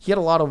sure. He had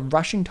a lot of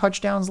rushing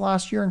touchdowns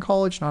last year in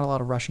college, not a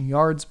lot of rushing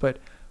yards, but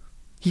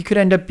he could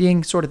end up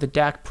being sort of the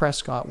Dak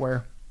Prescott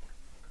where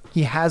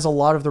he has a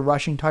lot of the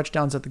rushing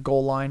touchdowns at the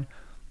goal line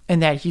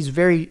and that he's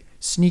very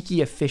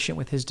sneaky efficient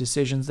with his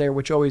decisions there,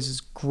 which always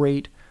is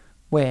great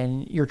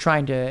when you're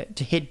trying to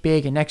hit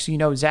big. And next thing you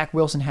know, Zach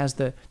Wilson has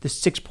the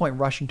 6-point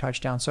rushing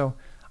touchdown. So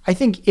I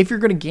think if you're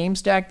going to game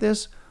stack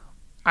this,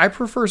 I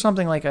prefer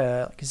something like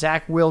a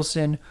Zach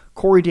Wilson,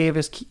 Corey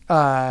Davis,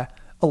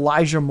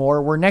 Elijah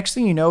Moore, where next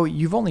thing you know,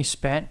 you've only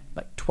spent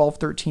like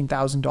 $12,000,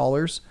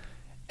 $13,000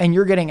 and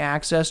you're getting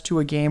access to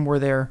a game where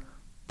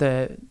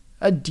they're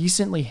a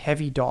decently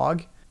heavy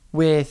dog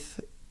with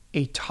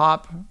a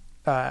top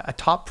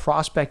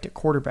prospect at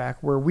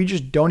quarterback where we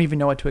just don't even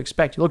know what to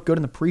expect. He looked good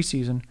in the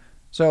preseason.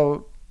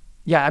 So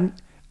yeah,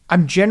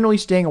 I'm generally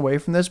staying away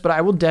from this, but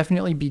I will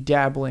definitely be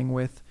dabbling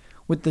with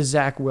the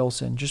Zach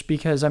Wilson just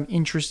because I'm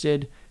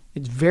interested.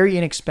 It's very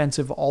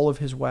inexpensive, all of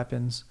his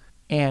weapons.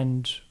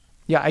 And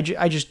yeah, I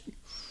just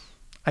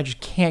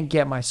can't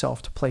get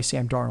myself to play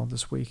Sam Darnold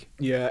this week.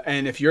 Yeah,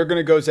 and if you're going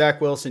to go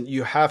Zach Wilson,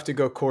 you have to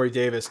go Corey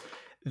Davis.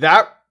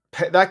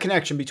 That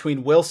connection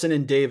between Wilson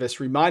and Davis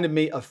reminded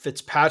me of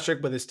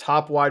Fitzpatrick with his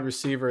top wide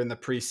receiver in the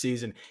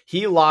preseason.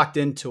 He locked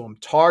into him,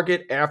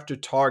 target after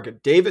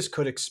target. Davis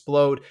could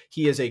explode.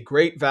 He is a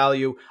great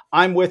value.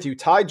 I'm with you.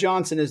 Ty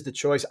Johnson is the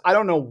choice. I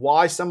don't know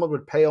why someone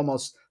would pay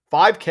almost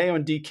 $5K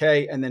on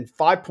DK and then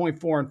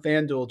 5.4 on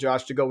FanDuel,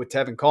 Josh, to go with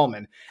Tevin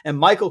Coleman. And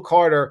Michael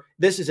Carter,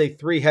 this is a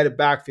 3-headed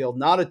backfield,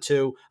 not a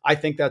 2. I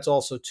think that's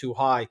also too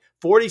high.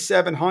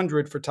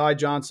 $4,700 for Ty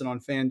Johnson on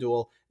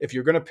FanDuel. If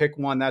you're going to pick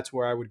one, that's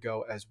where I would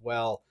go as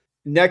well.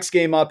 Next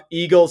game up,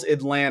 Eagles,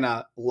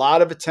 Atlanta. A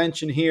lot of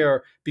attention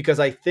here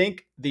because I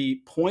think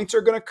the points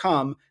are going to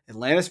come.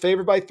 Atlanta's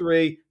favored by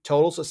 3.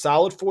 Total's a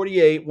solid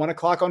 48, 1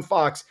 o'clock on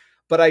Fox.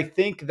 But I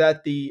think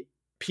that the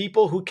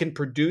people who can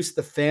produce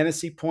the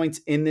fantasy points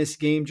in this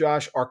game,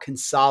 Josh, are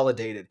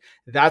consolidated.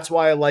 That's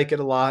why I like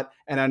it a lot.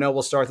 And I know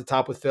we'll start at the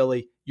top with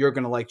Philly. You're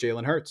going to like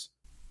Jalen Hurts.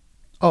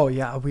 Oh,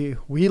 yeah,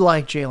 we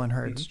like Jalen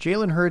Hurts. Mm-hmm.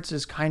 Jalen Hurts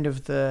is kind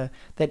of that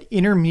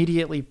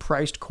intermediately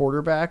priced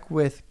quarterback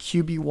with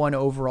QB1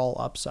 overall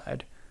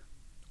upside.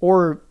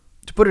 Or,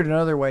 to put it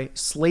another way,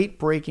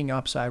 slate-breaking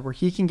upside where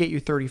he can get you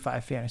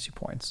 35 fantasy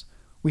points.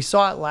 We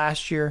saw it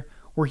last year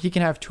where he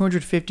can have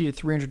 250 to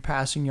 300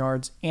 passing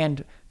yards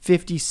and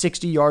 50,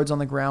 60 yards on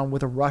the ground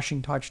with a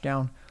rushing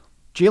touchdown.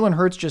 Jalen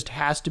Hurts just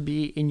has to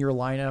be in your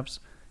lineups.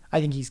 I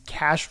think he's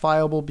cash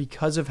viable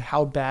because of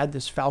how bad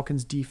this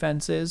Falcons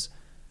defense is.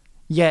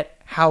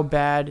 Yet how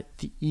bad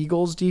the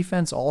Eagles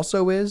defense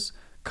also is,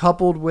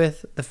 coupled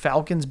with the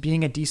Falcons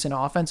being a decent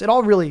offense, it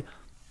all really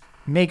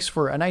makes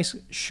for a nice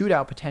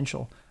shootout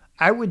potential.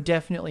 I would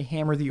definitely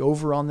hammer the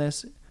over on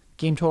this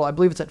game total. I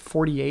believe it's at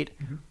 48.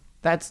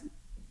 Mm-hmm.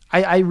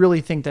 I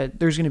really think that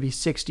there's going to be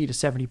 60 to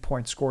 70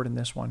 points scored in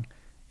this one.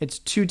 It's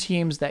two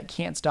teams that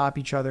can't stop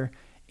each other.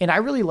 And I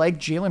really like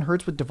Jalen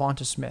Hurts with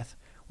Devonta Smith.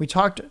 We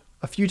talked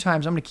a few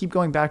times. I'm going to keep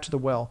going back to the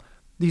well.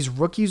 These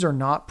rookies are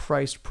not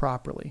priced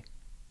properly.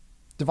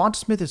 Devonta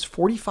Smith is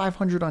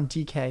 $4,500 on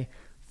DK,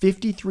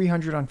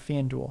 $5,300 on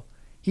FanDuel.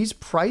 He's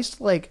priced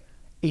like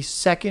a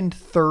second,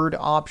 third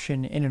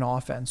option in an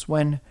offense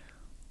when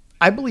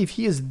I believe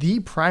he is the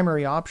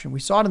primary option. We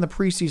saw it in the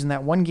preseason,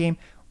 that one game,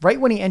 right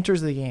when he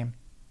enters the game,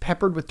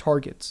 peppered with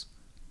targets.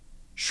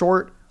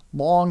 Short,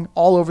 long,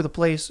 all over the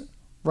place,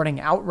 running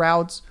out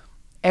routes.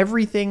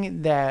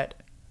 Everything that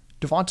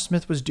Devonta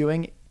Smith was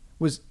doing it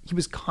was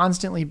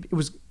constantly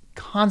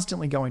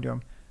going to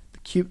him.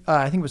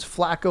 I think it was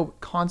Flacco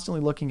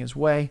constantly looking his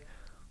way.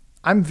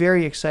 I'm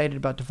very excited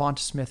about Devonta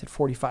Smith at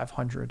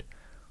 4,500.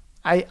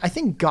 I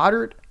think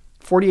Goddard,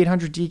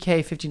 4,800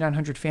 DK,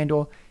 5,900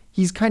 FanDuel,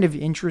 he's kind of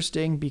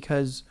interesting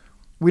because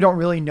we don't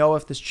really know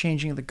if this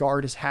changing of the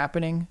guard is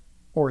happening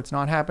or it's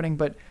not happening,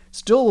 but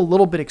still a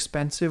little bit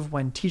expensive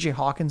when TJ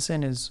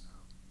Hawkinson is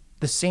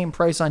the same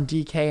price on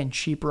DK and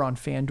cheaper on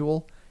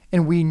FanDuel,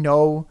 and we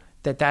know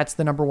that that's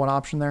the number one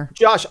option there?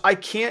 Josh, I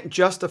can't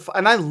justify,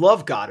 and I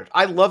love Goddard.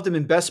 I loved him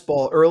in best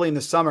ball early in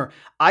the summer.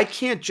 I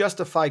can't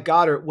justify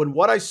Goddard when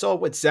what I saw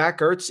with Zach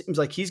Ertz seems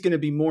like he's going to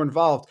be more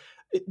involved.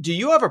 Do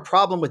you have a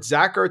problem with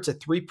Zach Ertz at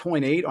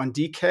 3.8 on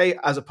DK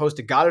as opposed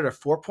to Goddard at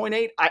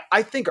 4.8?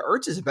 I think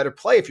Ertz is a better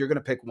play if you're going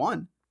to pick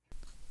one.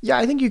 Yeah,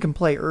 I think you can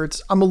play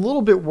Ertz. I'm a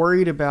little bit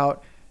worried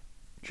about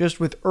just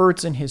with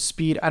Ertz and his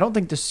speed, I don't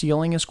think the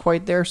ceiling is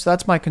quite there. So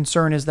that's my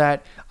concern, is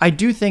that I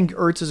do think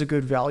Ertz is a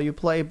good value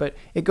play, but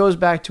it goes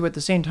back to, at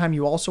the same time,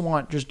 you also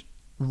want just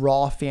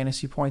raw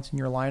fantasy points in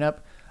your lineup.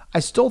 I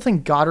still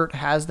think Goddard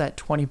has that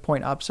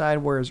 20-point upside,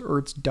 whereas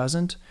Ertz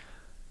doesn't.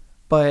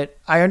 But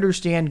I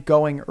understand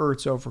going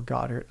Ertz over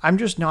Goddard. I'm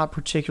just not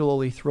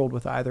particularly thrilled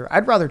with either.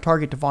 I'd rather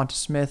target Devonta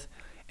Smith.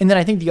 And then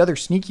I think the other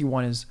sneaky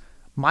one is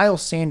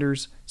Miles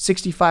Sanders,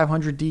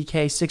 6,500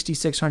 DK,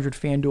 6,600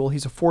 FanDuel.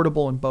 He's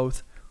affordable in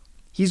both.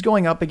 He's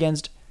going up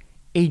against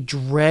a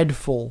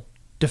dreadful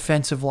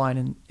defensive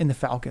line in the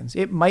Falcons.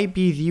 It might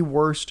be the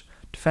worst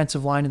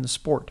defensive line in the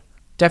sport.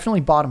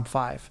 Definitely bottom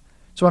 5.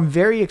 So I'm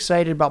very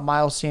excited about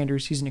Miles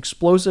Sanders. He's an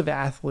explosive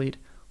athlete.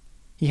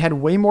 He had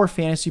way more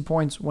fantasy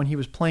points when he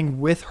was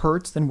playing with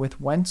Hurts than with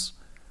Wentz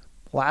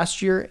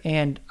last year,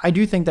 and I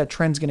do think that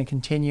trend's going to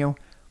continue.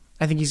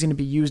 I think he's going to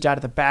be used out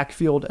of the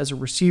backfield as a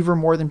receiver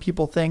more than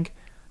people think.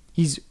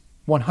 He's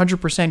 100%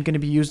 going to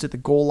be used at the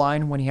goal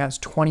line when he has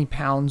 20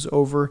 pounds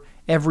over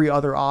every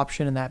other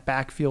option in that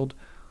backfield.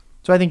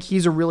 So I think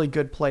he's a really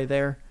good play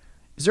there.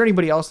 Is there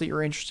anybody else that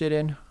you're interested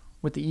in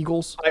with the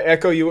Eagles? I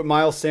echo you with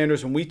Miles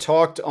Sanders. When we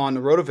talked on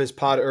the RotoViz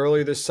pod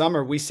earlier this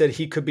summer, we said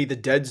he could be the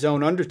dead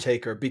zone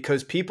undertaker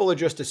because people are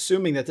just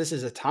assuming that this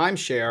is a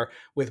timeshare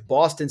with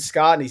Boston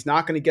Scott and he's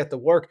not going to get the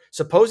work.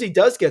 Suppose he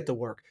does get the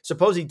work.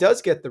 Suppose he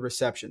does get the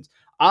receptions.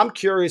 I'm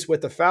curious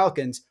with the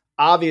Falcons.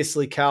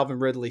 Obviously, Calvin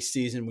Ridley's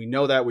season. We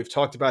know that. We've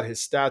talked about his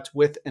stats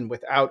with and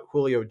without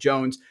Julio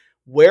Jones.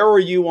 Where are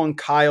you on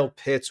Kyle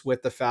Pitts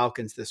with the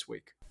Falcons this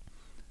week?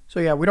 So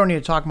yeah, we don't need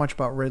to talk much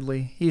about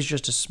Ridley. He's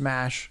just a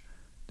smash.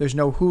 There's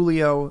no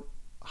Julio,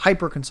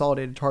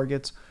 hyper-consolidated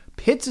targets.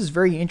 Pitts is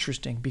very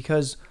interesting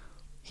because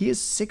he is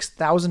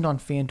 6,000 on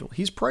FanDuel.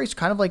 He's priced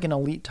kind of like an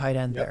elite tight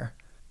end there.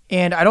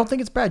 And I don't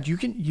think it's bad. You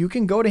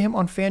can go to him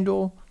on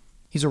FanDuel.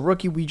 He's a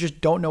rookie. We just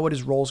don't know what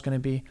his role is going to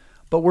be.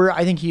 But where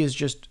I think he is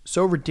just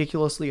so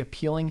ridiculously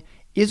appealing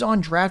is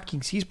on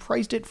DraftKings. He's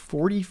priced at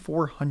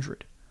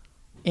 4,400.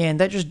 And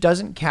that just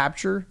doesn't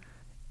capture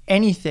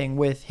anything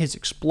with his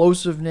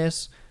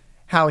explosiveness,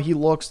 how he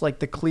looks like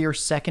the clear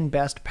second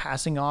best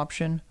passing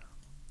option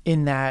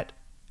in that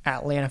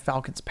Atlanta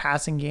Falcons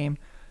passing game.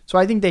 So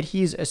I think that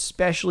he's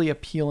especially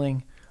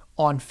appealing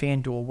on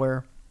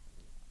FanDuel,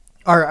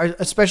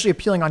 especially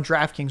appealing on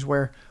DraftKings,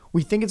 where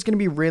we think it's going to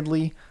be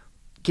Ridley.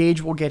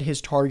 Gage will get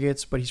his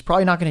targets, but he's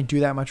probably not going to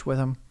do that much with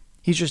him.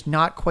 He's just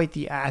not quite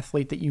the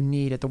athlete that you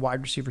need at the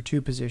wide receiver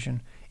 2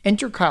 position.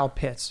 Enter Kyle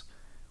Pitts.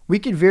 We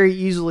could very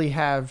easily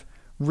have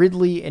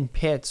Ridley and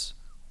Pitts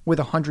with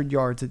 100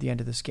 yards at the end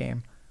of this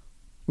game.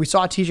 We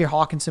saw TJ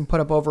Hawkinson put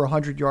up over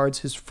 100 yards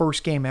his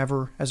first game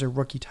ever as a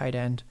rookie tight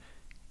end.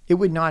 It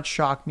would not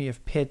shock me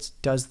if Pitts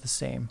does the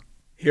same.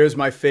 Here's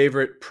my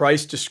favorite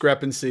price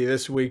discrepancy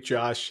this week,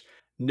 Josh.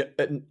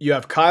 You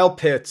have Kyle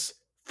Pitts,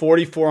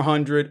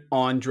 4,400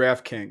 on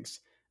DraftKings.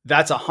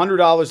 That's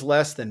 $100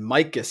 less than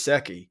Mike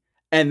Gesicki,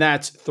 and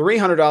that's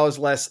 $300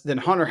 less than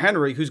Hunter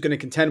Henry, who's going to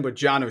contend with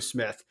Jonnu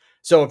Smith.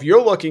 So if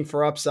you're looking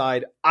for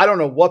upside, I don't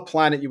know what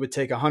planet you would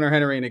take a Hunter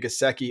Henry and a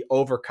Gesicki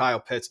over Kyle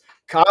Pitts.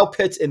 Kyle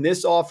Pitts in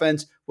this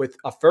offense with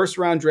a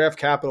first-round draft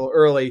capital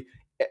early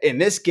in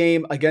this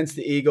game against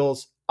the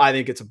Eagles, I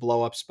think it's a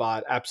blow-up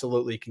spot.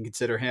 Absolutely can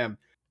consider him.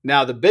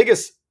 Now,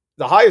 the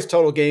highest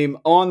total game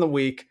on the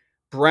week,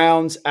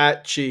 Browns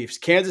at Chiefs.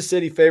 Kansas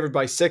City favored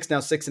by 6, now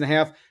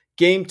 6.5.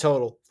 Game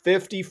total,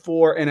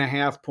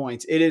 54.5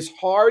 points. It is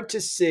hard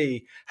to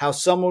see how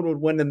someone would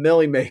win the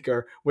Millie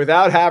Maker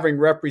without having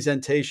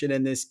representation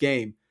in this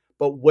game.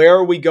 But where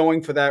are we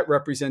going for that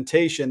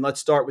representation?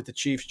 Let's start with the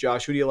Chiefs,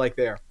 Josh. Who do you like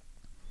there?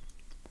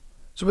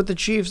 So with the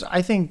Chiefs,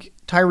 I think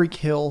Tyreek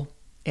Hill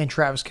and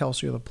Travis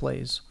Kelce are the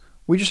plays.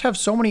 We just have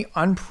so many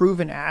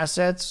unproven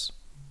assets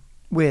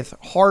with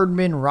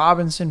Hardman,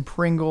 Robinson,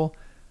 Pringle,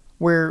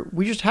 where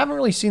we just haven't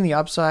really seen the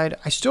upside.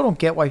 I still don't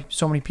get why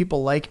so many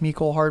people like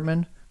Mecole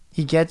Hardman.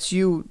 He gets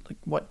you,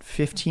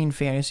 15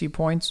 fantasy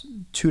points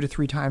 2 to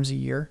 3 times a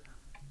year.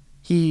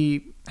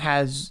 He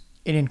has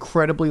an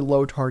incredibly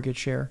low target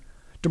share.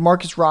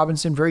 Demarcus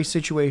Robinson, very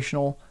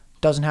situational,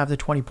 doesn't have the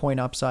 20-point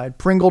upside.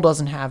 Pringle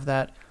doesn't have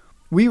that.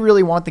 We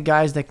really want the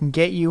guys that can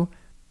get you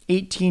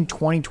 18,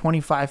 20,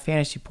 25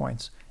 fantasy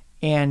points.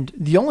 And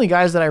the only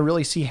guys that I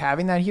really see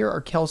having that here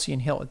are Kelce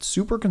and Hill. It's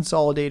super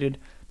consolidated.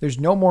 There's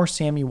no more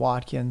Sammy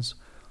Watkins.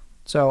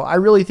 So I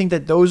really think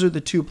that those are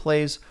the two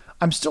plays.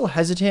 I'm still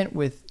hesitant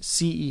with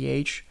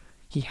CEH.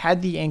 He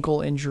had the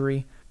ankle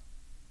injury.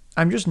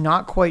 I'm just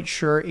not quite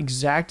sure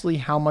exactly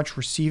how much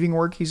receiving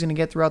work he's going to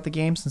get throughout the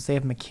game since they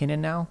have McKinnon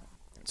now.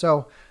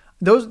 So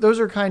those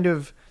are kind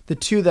of the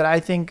two that I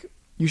think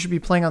you should be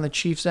playing on the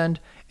Chiefs end.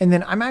 And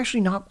then I'm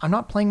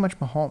not playing much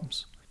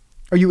Mahomes.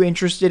 Are you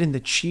interested in the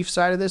Chiefs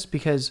side of this?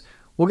 Because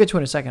we'll get to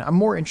it in a second. I'm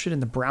more interested in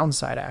the Browns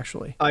side,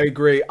 actually. I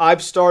agree.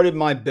 I've started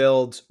my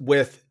builds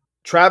with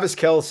Travis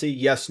Kelce,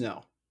 yes,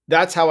 no.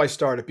 That's how I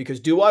started, because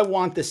do I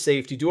want the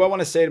safety? Do I want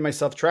to say to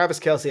myself, Travis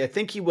Kelce, I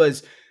think he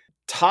was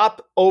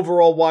top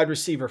overall wide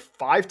receiver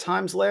 5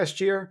 times last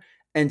year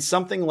and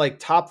something like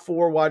top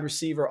 4 wide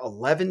receiver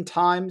 11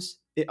 times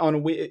on a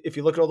week, if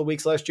you look at all the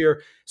weeks last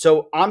year.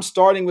 So I'm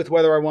starting with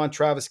whether I want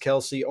Travis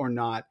Kelce or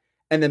not,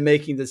 and then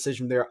making the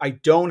decision there. I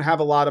don't have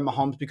a lot of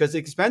Mahomes because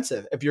it's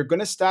expensive. If you're going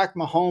to stack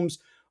Mahomes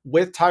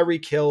with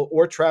Tyreek Hill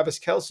or Travis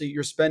Kelce,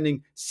 you're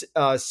spending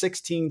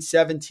 16,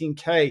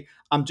 17K.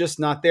 I'm just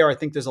not there. I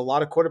think there's a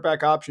lot of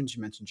quarterback options.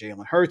 You mentioned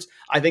Jalen Hurts.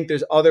 I think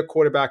there's other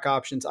quarterback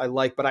options I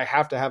like, but I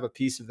have to have a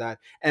piece of that.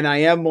 And I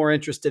am more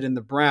interested in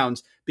the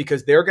Browns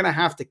because they're going to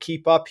have to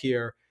keep up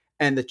here.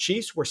 And the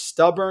Chiefs were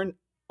stubborn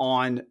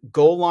on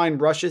goal line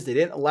rushes. They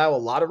didn't allow a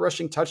lot of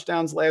rushing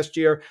touchdowns last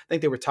year. I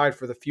think they were tied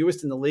for the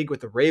fewest in the league with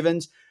the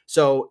Ravens.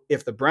 So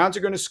if the Browns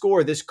are going to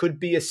score, this could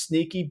be a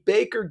sneaky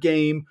Baker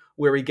game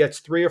where he gets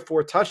 3 or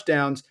 4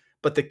 touchdowns.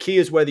 But the key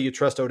is whether you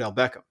trust Odell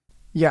Beckham.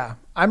 Yeah,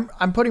 I'm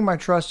putting my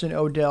trust in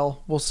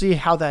Odell. We'll see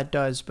how that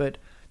does. But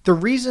the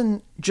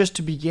reason, just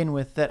to begin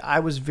with, that I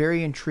was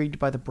very intrigued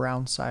by the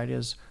Browns side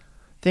is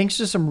thanks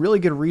to some really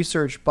good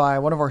research by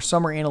one of our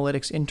summer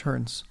analytics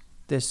interns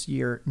this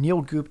year,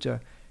 Neil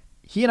Gupta.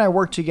 He and I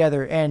worked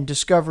together and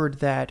discovered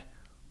that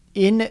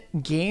in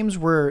games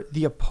where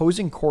the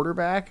opposing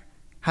quarterback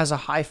has a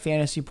high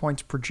fantasy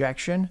points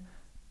projection,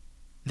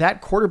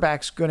 that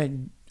quarterback's going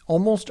to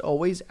almost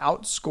always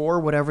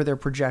outscore whatever their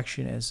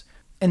projection is.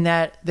 And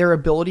that their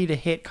ability to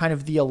hit kind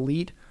of the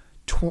elite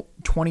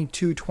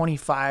 22,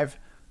 25,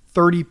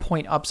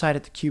 30-point upside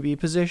at the QB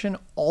position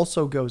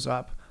also goes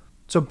up.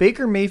 So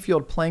Baker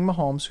Mayfield playing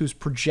Mahomes, who's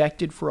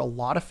projected for a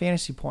lot of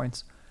fantasy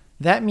points,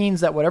 that means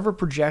that whatever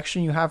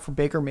projection you have for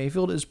Baker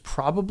Mayfield is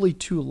probably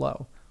too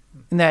low.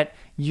 And that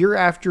year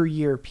after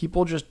year,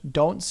 people just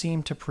don't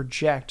seem to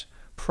project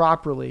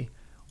properly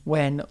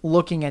when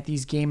looking at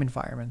these game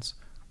environments.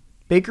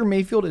 Baker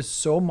Mayfield is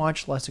so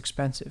much less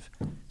expensive.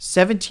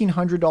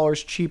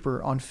 $1,700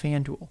 cheaper on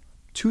FanDuel.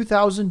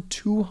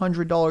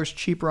 $2,200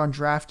 cheaper on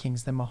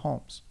DraftKings than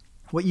Mahomes.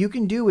 What you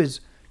can do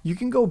is you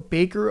can go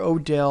Baker,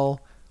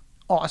 Odell,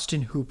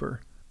 Austin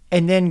Hooper,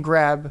 and then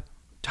grab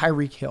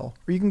Tyreek Hill.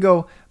 Or you can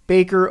go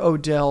Baker,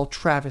 Odell,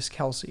 Travis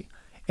Kelce.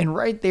 And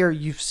right there,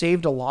 you've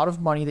saved a lot of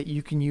money that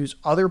you can use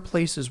other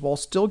places while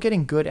still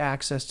getting good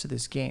access to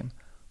this game.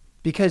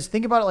 Because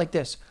think about it like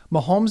this.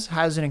 Mahomes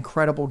has an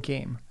incredible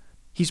game.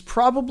 He's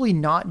probably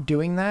not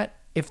doing that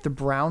if the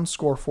Browns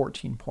score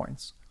 14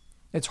 points.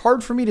 It's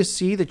hard for me to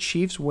see the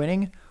Chiefs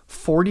winning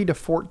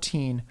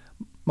 40-14,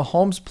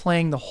 Mahomes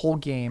playing the whole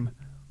game,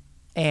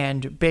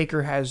 and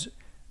Baker has,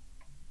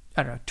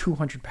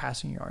 200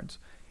 passing yards.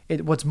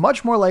 What's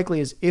much more likely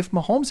is if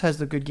Mahomes has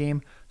the good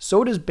game,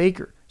 so does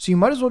Baker. So you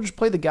might as well just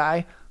play the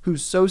guy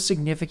who's so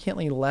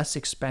significantly less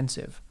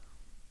expensive,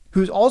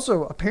 who's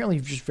also apparently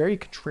just very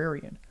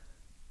contrarian.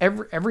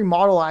 Every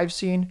model I've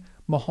seen,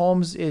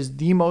 Mahomes is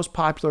the most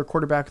popular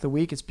quarterback of the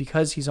week. It's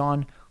because he's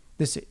on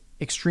this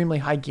extremely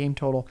high game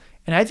total.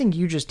 And I think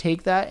you just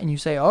take that and you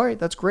say, all right,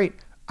 that's great.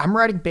 I'm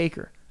riding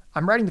Baker.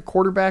 I'm riding the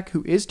quarterback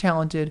who is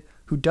talented,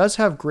 who does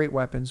have great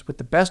weapons with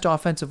the best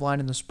offensive line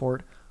in the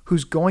sport,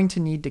 who's going to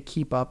need to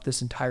keep up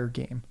this entire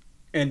game.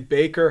 And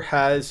Baker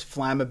has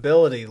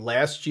flammability.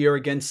 Last year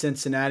against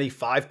Cincinnati,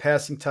 5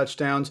 passing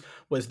touchdowns,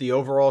 was the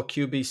overall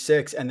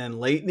QB6. And then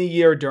late in the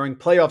year during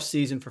playoff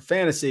season for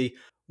fantasy,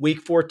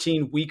 week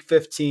 14, week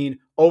 15,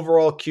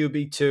 overall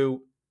QB2.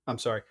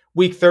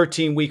 Week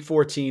 13, week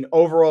 14,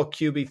 overall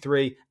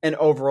QB3 and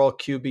overall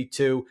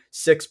QB2,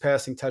 6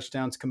 passing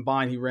touchdowns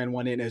combined. He ran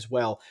one in as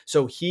well.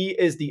 So he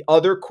is the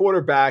other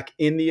quarterback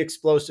in the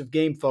explosive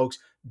game, folks.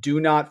 Do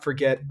not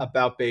forget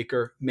about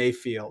Baker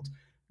Mayfield.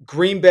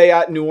 Green Bay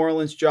at New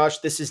Orleans, Josh.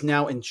 This is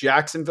now in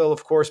Jacksonville,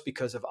 of course,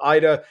 because of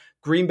Ida.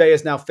 Green Bay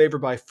is now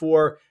favored by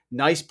 4.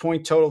 Nice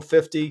point total,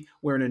 50.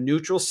 We're in a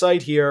neutral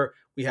site here.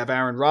 We have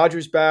Aaron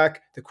Rodgers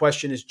back. The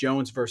question is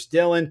Jones versus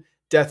Dillon.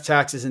 Death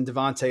taxes and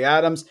Devontae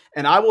Adams.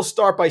 And I will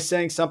start by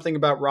saying something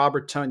about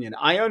Robert Tonyan.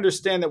 I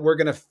understand that we're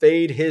going to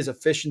fade his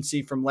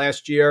efficiency from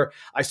last year.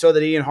 I saw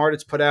that Ian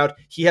Hartitz put out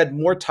he had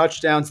more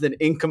touchdowns than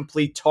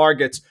incomplete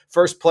targets.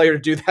 First player to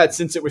do that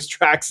since it was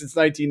tracked since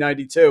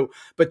 1992.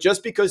 But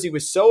just because he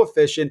was so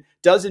efficient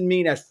doesn't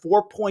mean at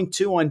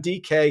 4.2 on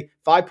DK,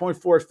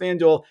 5.4 at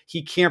FanDuel,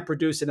 he can't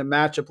produce in a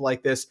matchup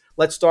like this.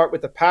 Let's start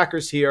with the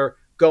Packers here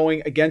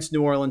going against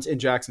New Orleans in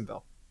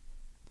Jacksonville.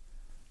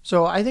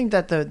 So I think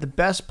that the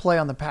best play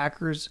on the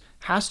Packers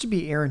has to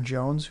be Aaron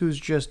Jones, who's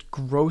just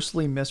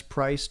grossly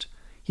mispriced.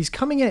 He's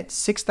coming in at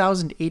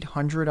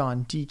 6,800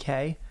 on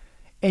DK,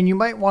 and you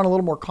might want a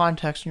little more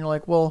context, and you're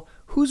like, well,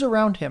 who's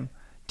around him?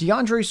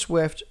 DeAndre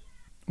Swift,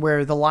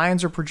 where the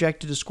Lions are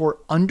projected to score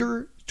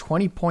under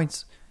 20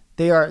 points,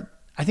 I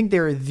think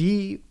they're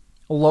the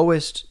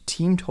lowest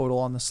team total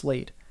on the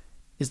slate,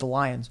 is the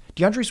Lions.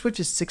 DeAndre Swift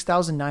is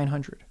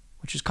 6,900,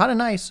 which is kind of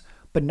nice,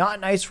 but not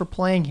nice for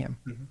playing him.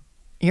 Mm-hmm.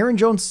 Aaron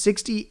Jones,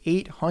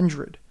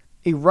 6,800,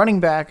 a running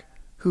back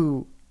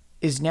who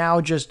is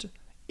now just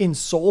in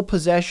sole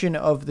possession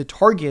of the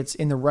targets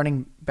in the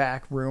running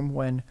back room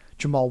when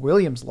Jamal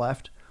Williams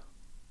left.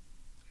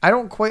 I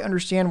don't quite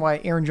understand why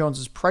Aaron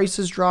Jones' price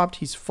has dropped.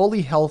 He's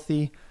fully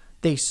healthy.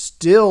 They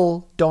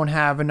still don't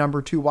have a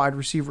number 2 wide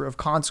receiver of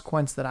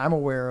consequence that I'm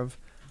aware of.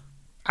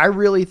 I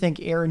really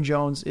think Aaron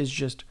Jones is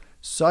just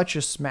such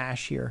a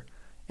smash here.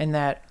 and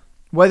that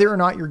whether or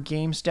not you're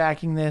game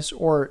stacking this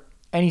or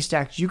any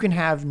stacks, you can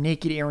have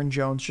naked Aaron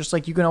Jones, just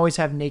like you can always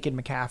have naked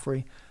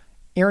McCaffrey.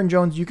 Aaron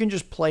Jones, you can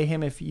just play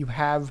him if you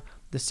have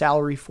the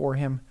salary for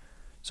him.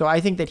 So I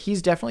think that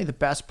he's definitely the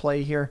best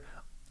play here.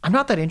 I'm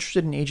not that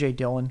interested in A.J.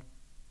 Dillon.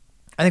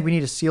 I think we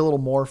need to see a little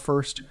more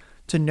first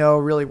to know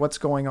really what's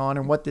going on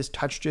and what this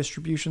touch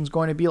distribution is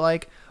going to be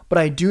like. But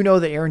I do know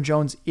that Aaron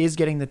Jones is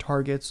getting the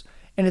targets,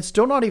 and it's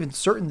still not even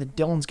certain that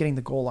Dillon's getting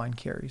the goal line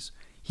carries.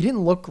 He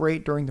didn't look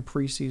great during the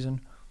preseason.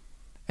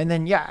 And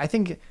then, yeah, I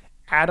think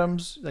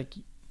Adams, like,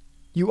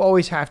 you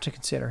always have to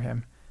consider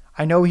him.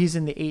 I know he's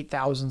in the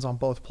 8,000s on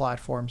both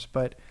platforms,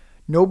 but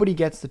nobody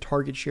gets the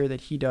target share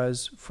that he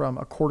does from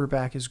a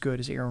quarterback as good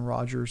as Aaron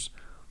Rodgers.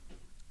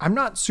 I'm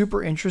not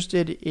super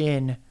interested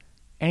in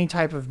any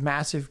type of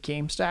massive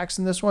game stacks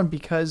in this one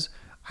because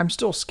I'm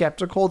still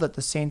skeptical that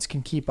the Saints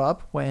can keep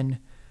up when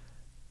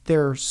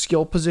their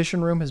skill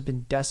position room has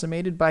been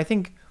decimated. But I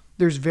think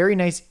there's very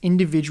nice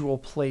individual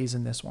plays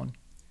in this one.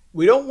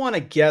 We don't want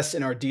to guess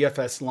in our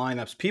DFS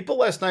lineups. People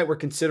last night were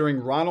considering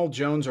Ronald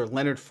Jones or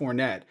Leonard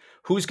Fournette.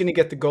 Who's going to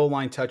get the goal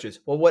line touches?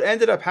 Well, what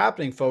ended up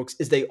happening, folks,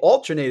 is they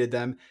alternated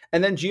them,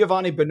 and then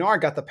Giovanni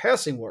Bernard got the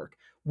passing work.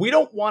 We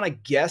don't want to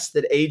guess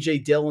that A.J.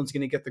 Dillon's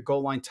going to get the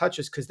goal line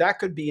touches because that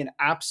could be an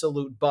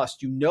absolute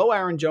bust. You know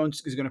Aaron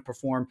Jones is going to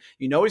perform.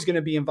 You know he's going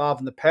to be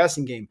involved in the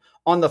passing game.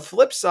 On the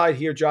flip side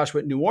here, Josh,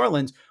 with New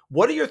Orleans,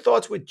 what are your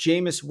thoughts with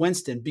Jameis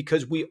Winston?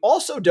 Because we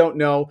also don't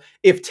know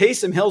if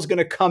Taysom Hill's going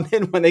to come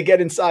in when they get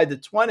inside the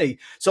 20.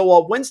 So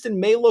while Winston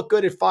may look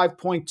good at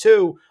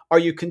 5.2, are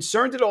you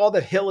concerned at all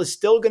that Hill is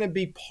still going to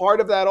be part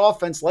of that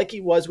offense like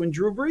he was when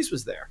Drew Brees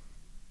was there?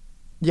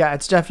 Yeah,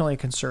 it's definitely a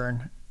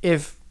concern.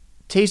 If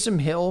Taysom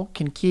Hill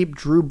can keep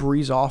Drew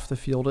Brees off the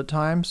field at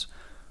times,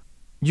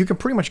 you can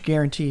pretty much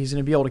guarantee he's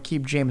going to be able to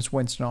keep Jameis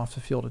Winston off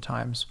the field at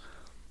times.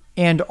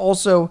 And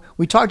also,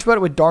 we talked about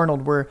it with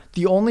Darnold, where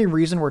the only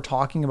reason we're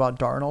talking about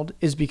Darnold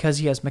is because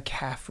he has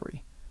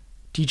McCaffrey,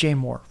 DJ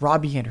Moore,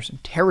 Robbie Anderson,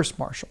 Terrace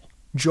Marshall,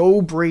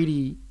 Joe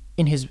Brady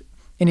in his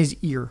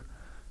ear.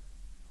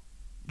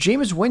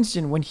 Jameis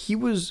Winston, when he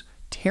was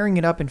tearing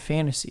it up in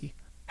fantasy,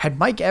 had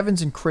Mike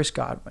Evans and Chris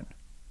Godwin.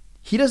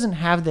 He doesn't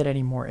have that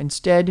anymore.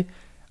 Instead,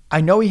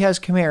 I know he has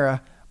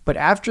Kamara, but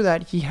after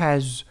that, he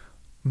has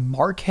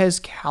Marquez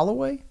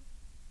Callaway.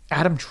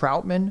 Adam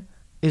Troutman.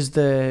 Is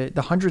the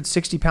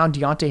 160-pound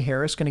Deontay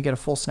Harris going to get a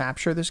full snap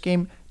share this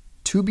game?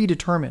 To be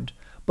determined.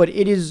 But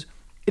it is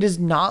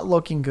not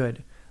looking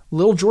good.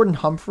 Lil Jordan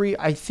Humphrey,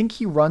 I think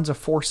he runs a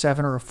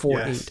 4.7 or a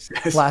 4.8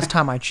 yes. Last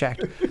time I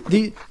checked.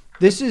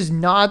 This is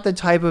not the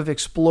type of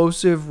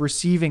explosive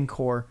receiving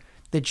core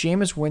that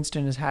Jameis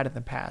Winston has had in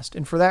the past.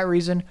 And for that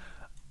reason,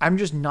 I'm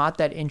just not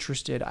that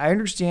interested. I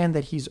understand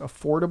that he's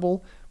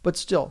affordable, but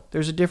still,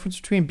 there's a difference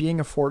between being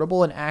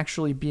affordable and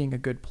actually being a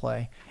good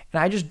play.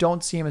 And I just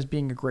don't see him as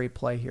being a great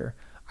play here.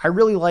 I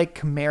really like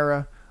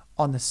Kamara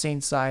on the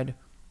Saints side.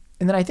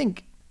 And then I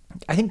think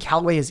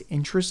Callaway is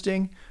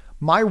interesting.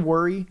 My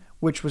worry,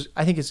 which was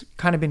I think has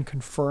kind of been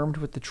confirmed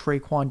with the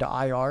Traquan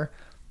to IR,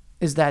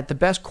 is that the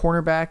best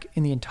cornerback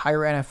in the entire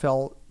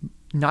NFL,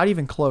 not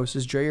even close,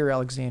 is Jair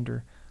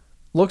Alexander.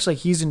 Looks like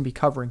he's going to be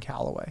covering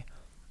Callaway.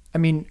 I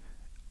mean,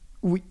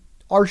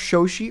 our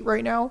show sheet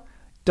right now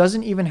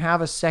doesn't even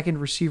have a second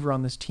receiver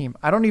on this team.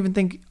 I don't even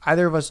think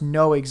either of us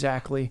know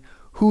exactly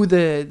who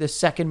the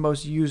second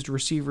most used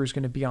receiver is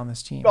going to be on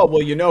this team. Oh,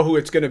 well, you know who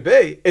it's going to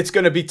be. It's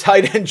going to be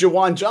tight end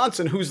Juwan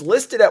Johnson, who's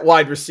listed at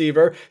wide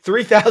receiver,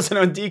 3,000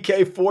 on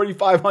DK,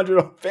 4,500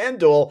 on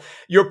FanDuel.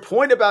 Your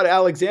point about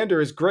Alexander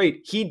is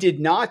great. He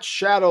did not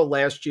shadow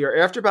last year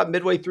after about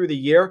midway through the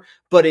year,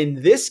 but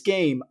in this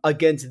game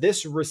against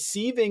this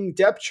receiving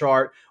depth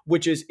chart,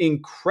 which is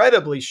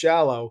incredibly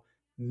shallow,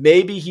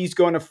 maybe he's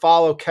going to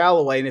follow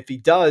Callaway, and if he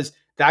does,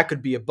 that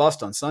could be a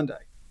bust on Sunday.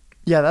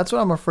 Yeah, that's what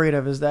I'm afraid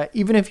of, is that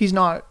even if he's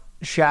not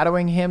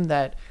shadowing him,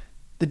 that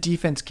the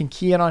defense can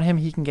key in on him,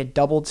 he can get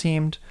double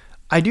teamed.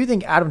 I do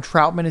think Adam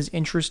Troutman is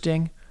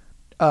interesting.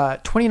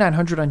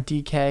 2,900 on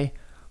DK,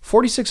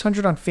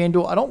 4,600 on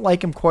FanDuel. I don't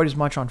like him quite as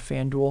much on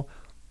FanDuel.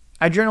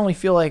 I generally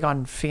feel like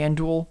on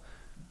FanDuel,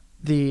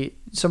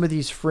 some of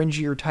these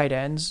fringier tight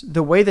ends,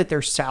 the way that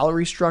their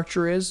salary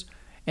structure is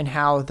and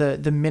how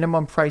the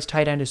minimum price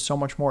tight end is so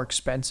much more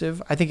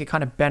expensive, I think it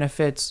kind of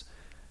benefits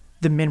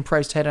the min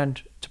price tight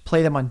end to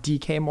play them on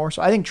DK more.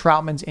 So I think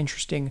Troutman's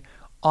interesting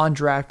on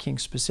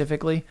DraftKings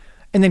specifically.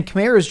 And then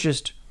Kamara is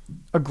just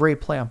a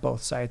great play on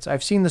both sides.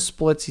 I've seen the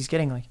splits. He's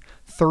getting like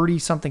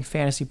 30-something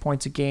fantasy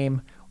points a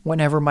game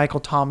whenever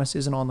Michael Thomas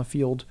isn't on the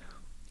field.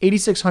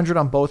 8,600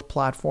 on both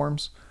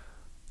platforms.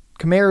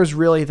 Kamara is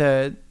really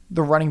the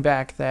running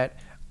back that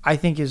I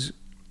think is,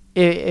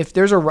 if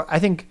there's I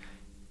think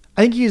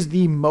he is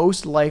the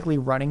most likely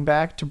running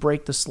back to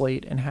break the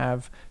slate and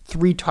have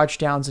 3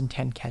 touchdowns and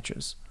 10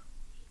 catches.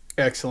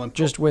 Excellent.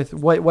 Just with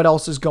what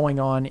else is going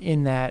on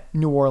in that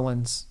New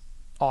Orleans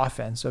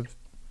offense of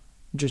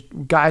just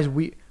guys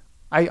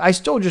I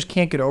still just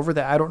can't get over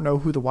that I don't know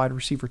who the wide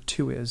receiver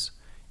 2 is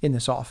in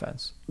this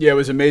offense. Yeah, it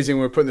was amazing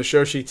when we were putting the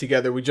show sheet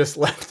together. We just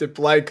left it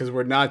blank because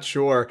we're not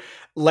sure.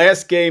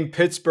 Last game,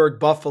 Pittsburgh,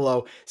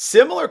 Buffalo.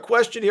 Similar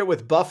question here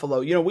with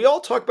Buffalo. We all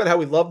talk about how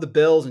we love the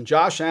Bills and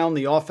Josh Allen,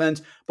 the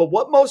offense, but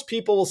what most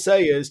people will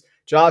say is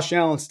Josh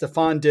Allen,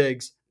 Stephon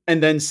Diggs,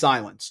 and then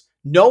silence.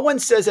 No one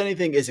says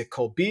anything. Is it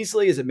Cole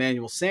Beasley? Is it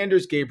Emmanuel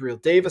Sanders? Gabriel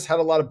Davis had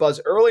a lot of buzz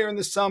earlier in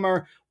the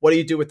summer. What do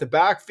you do with the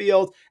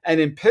backfield?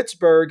 And in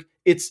Pittsburgh,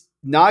 it's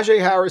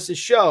Najee Harris's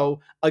show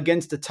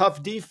against a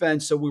tough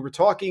defense. So we were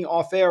talking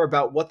off air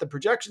about what the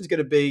projection is going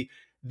to be.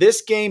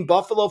 This game,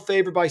 Buffalo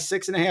favored by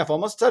 6.5,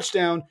 almost a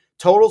touchdown.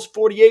 Totals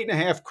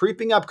 48.5,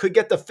 creeping up, could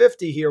get to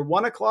 50 here.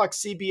 1 o'clock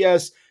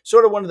CBS,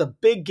 sort of one of the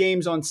big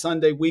games on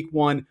Sunday, week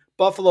 1.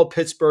 Buffalo,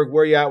 Pittsburgh,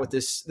 where are you at with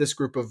this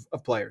group of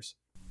players?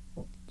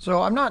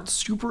 So I'm not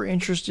super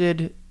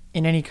interested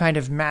in any kind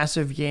of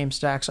massive game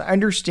stacks. I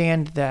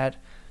understand that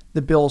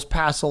the Bills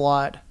pass a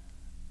lot,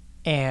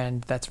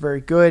 and that's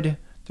very good.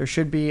 There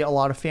should be a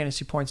lot of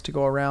fantasy points to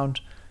go around.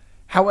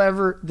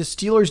 However, the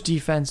Steelers'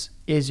 defense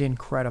is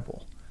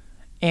incredible.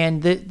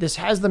 And this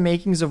has the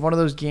makings of one of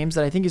those games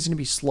that I think is going to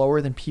be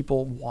slower than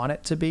people want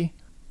it to be.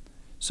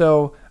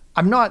 So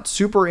I'm not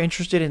super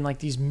interested in like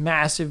these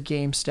massive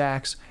game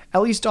stacks,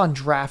 at least on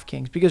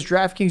DraftKings, because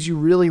DraftKings you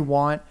really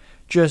want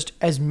just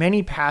as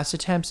many pass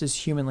attempts as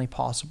humanly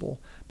possible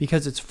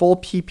because it's full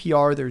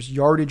PPR, there's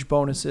yardage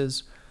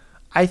bonuses.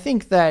 I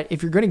think that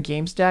if you're going to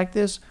game stack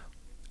this,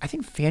 I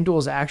think FanDuel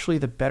is actually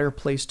the better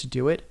place to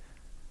do it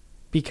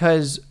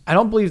because I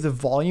don't believe the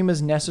volume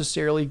is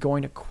necessarily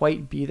going to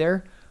quite be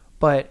there.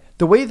 But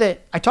the way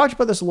that I talked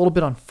about this a little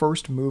bit on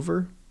First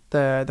Mover,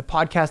 the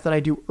podcast that I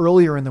do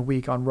earlier in the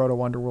week on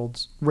Roto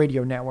Underworld's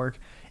radio network,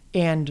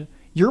 and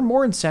you're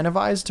more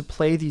incentivized to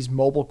play these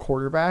mobile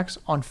quarterbacks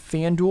on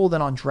FanDuel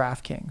than on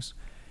DraftKings.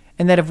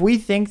 And that if we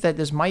think that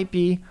this might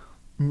be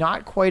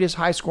not quite as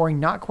high scoring,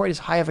 not quite as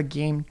high of a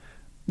game,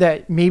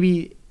 that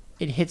maybe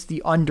it hits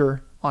the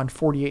under on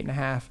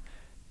 48.5,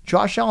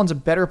 Josh Allen's a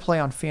better play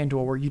on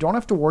FanDuel where you don't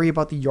have to worry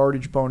about the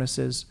yardage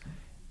bonuses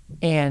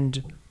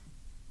and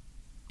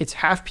it's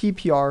half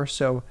PPR,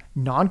 so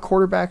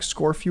non-quarterbacks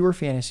score fewer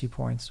fantasy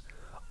points.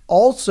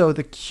 Also,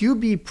 the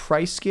QB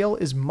price scale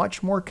is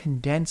much more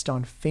condensed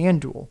on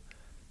FanDuel.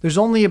 There's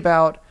only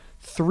about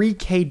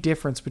 $3,000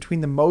 difference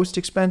between the most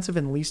expensive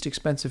and least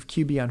expensive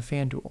QB on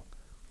FanDuel.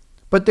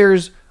 But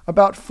there's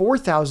about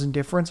 $4,000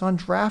 difference on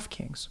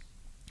DraftKings.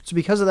 So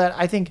because of that,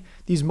 I think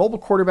these mobile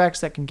quarterbacks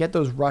that can get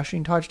those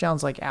rushing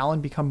touchdowns like Allen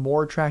become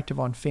more attractive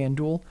on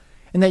FanDuel,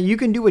 and that you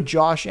can do a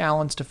Josh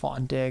Allen,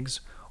 Stephon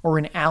Diggs, or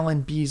an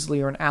Allen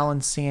Beasley or an Allen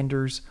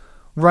Sanders,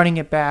 running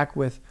it back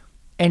with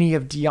any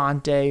of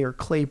Deontay or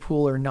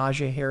Claypool or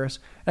Najee Harris.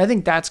 And I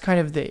think that's kind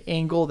of the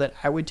angle that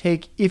I would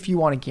take if you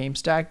want to game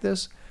stack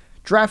this.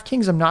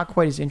 DraftKings, I'm not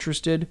quite as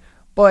interested,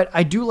 but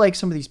I do like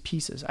some of these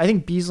pieces. I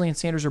think Beasley and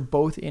Sanders are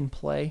both in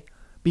play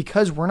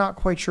because we're not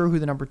quite sure who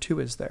the number 2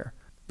 is there.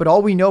 But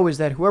all we know is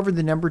that whoever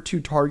the number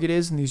 2 target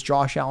is in these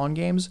Josh Allen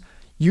games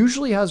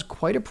usually has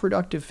quite a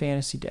productive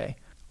fantasy day.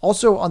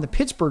 Also, on the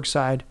Pittsburgh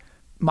side,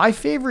 my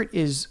favorite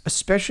is,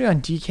 especially on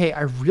DK,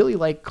 I really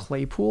like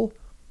Claypool.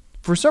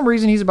 For some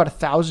reason, he's about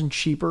 $1,000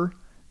 cheaper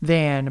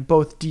than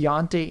both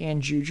Deontay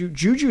and Juju.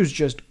 Juju's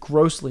just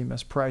grossly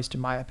mispriced, in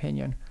my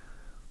opinion.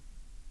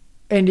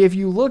 And if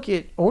you look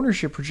at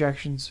ownership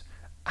projections,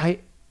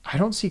 I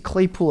don't see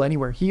Claypool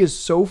anywhere. He is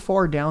so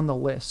far down the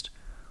list.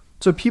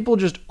 So people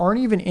just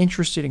aren't even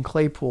interested in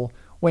Claypool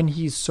when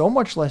he's so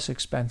much less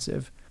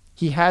expensive.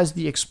 He has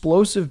the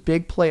explosive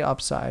big play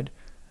upside.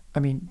 I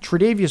mean,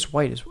 Tre'Davious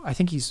White I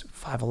think he's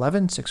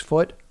 5'11", 6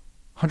 foot,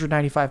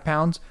 195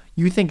 pounds.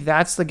 You think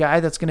that's the guy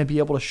that's going to be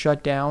able to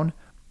shut down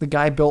the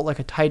guy built like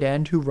a tight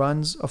end who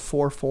runs a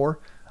 4.4?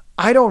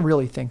 I don't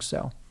really think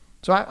so.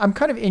 So I'm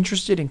kind of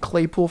interested in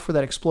Claypool for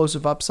that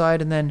explosive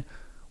upside. And then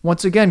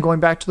once again, going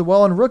back to the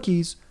well-on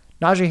rookies,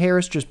 Najee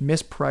Harris just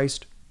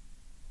mispriced.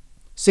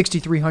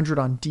 6,300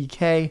 on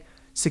DK,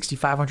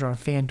 6,500 on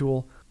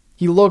FanDuel.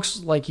 He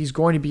looks like he's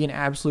going to be an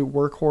absolute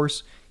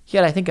workhorse. He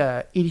had, I think,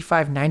 a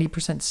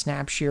 85-90%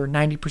 snap share,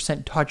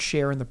 90% touch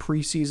share in the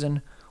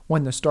preseason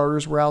when the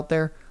starters were out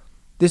there.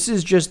 This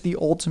is just the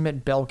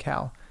ultimate bell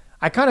cow.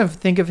 I kind of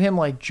think of him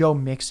like Joe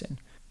Mixon,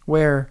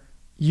 where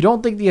you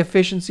don't think the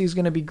efficiency is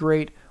going to be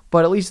great,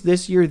 but at least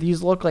this year,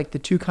 these look like the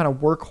 2 kind of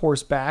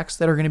workhorse backs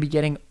that are going to be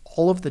getting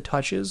all of the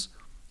touches.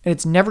 And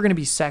it's never going to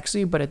be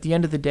sexy, but at the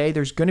end of the day,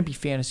 there's going to be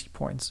fantasy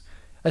points,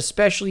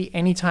 especially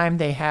anytime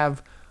they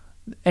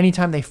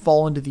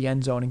fall into the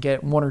end zone and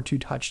get 1 or 2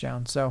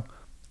 touchdowns. So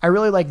I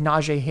really like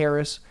Najee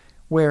Harris,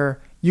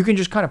 where you can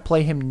just kind of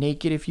play him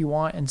naked if you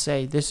want and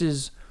say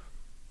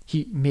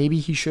maybe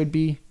he should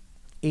be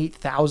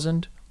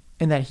 8,000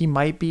 and that he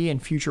might be in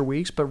future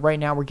weeks, but right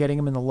now we're getting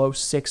him in the low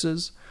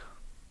 6s.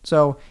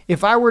 So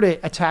if I were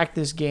to attack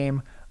this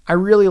game, I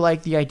really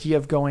like the idea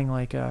of going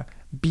like a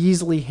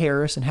Beasley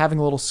Harris and having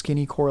a little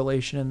skinny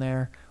correlation in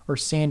there, or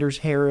Sanders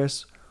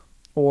Harris,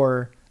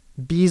 or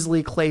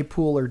Beasley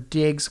Claypool, or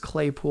Diggs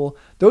Claypool.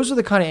 Those are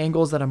the kind of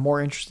angles that I'm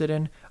more interested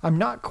in. I'm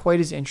not quite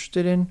as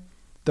interested in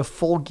the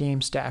full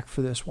game stack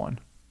for this one.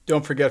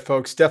 Don't forget,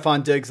 folks,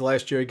 Stephon Diggs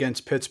last year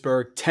against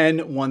Pittsburgh, 10,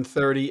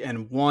 130,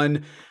 and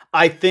 1.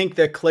 I think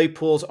that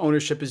Claypool's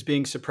ownership is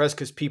being suppressed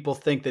because people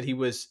think that he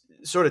was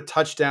sort of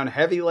touchdown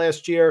heavy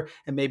last year,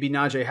 and maybe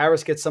Najee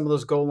Harris gets some of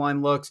those goal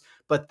line looks,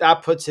 but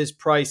that puts his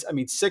price,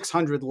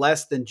 600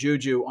 less than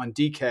Juju on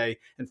DK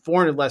and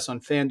 400 less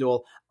on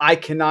FanDuel. I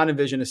cannot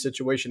envision a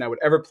situation I would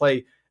ever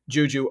play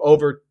Juju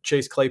over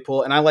Chase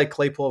Claypool, and I like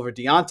Claypool over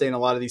Deontay in a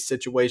lot of these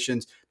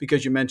situations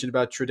because you mentioned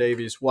about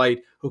Tre'Davious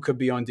White, who could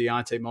be on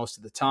Deontay most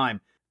of the time.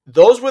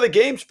 Those were the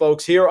games,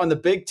 folks, here on the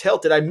Big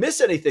Tilt. Did I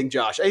miss anything,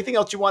 Josh? Anything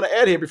else you want to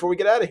add here before we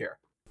get out of here?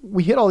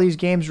 We hit all these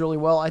games really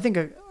well. I think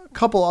a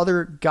couple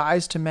other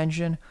guys to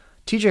mention.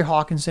 TJ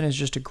Hawkinson is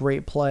just a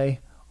great play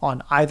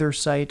on either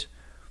site.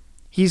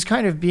 He's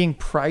kind of being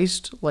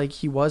priced like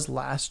he was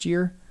last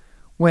year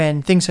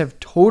when things have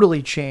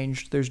totally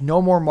changed. There's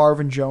no more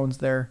Marvin Jones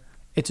there.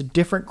 It's a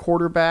different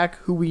quarterback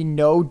who we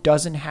know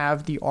doesn't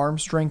have the arm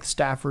strength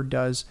Stafford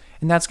does,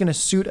 and that's going to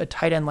suit a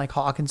tight end like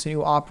Hawkinson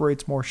who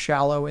operates more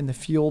shallow in the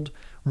field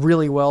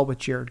really well with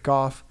Jared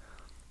Goff.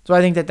 So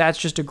I think that that's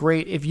just a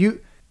great, if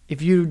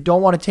you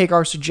don't want to take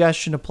our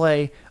suggestion to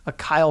play a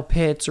Kyle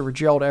Pitts or a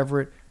Gerald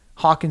Everett,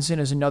 Hawkinson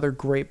is another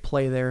great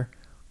play there.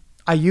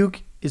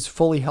 Ayuk is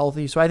fully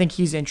healthy, so I think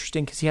he's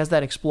interesting because he has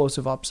that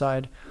explosive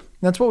upside. And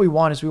that's what we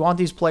want, is we want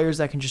these players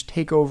that can just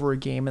take over a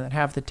game and that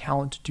have the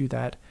talent to do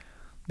that.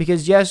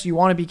 Because yes, you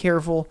want to be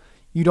careful.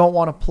 You don't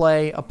want to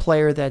play a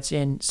player that's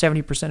in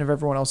 70% of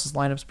everyone else's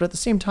lineups. But at the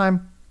same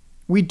time,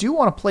 we do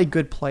want to play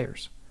good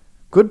players.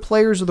 Good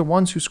players are the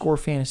ones who score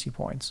fantasy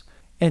points.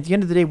 And at the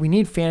end of the day, we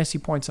need fantasy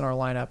points in our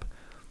lineup.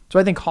 So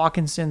I think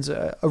Hawkinson's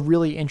a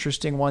really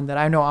interesting one that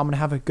I know I'm going to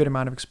have a good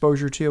amount of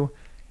exposure to.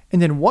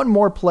 And then one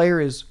more player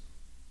is,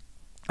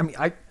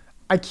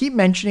 I keep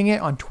mentioning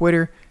it on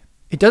Twitter.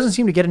 It doesn't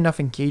seem to get enough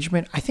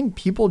engagement. I think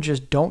people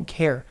just don't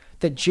care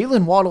that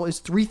Jalen Waddle is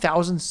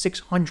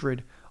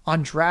 3,600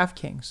 on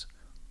DraftKings.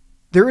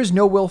 There is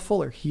no Will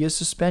Fuller. He is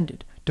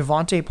suspended.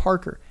 Devontae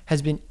Parker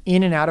has been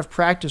in and out of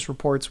practice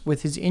reports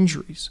with his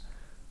injuries.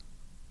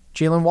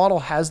 Jalen Waddle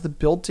has the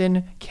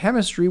built-in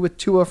chemistry with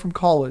Tua from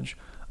college.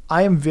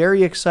 I am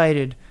very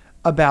excited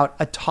about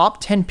a top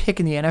 10 pick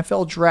in the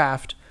NFL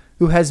draft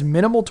who has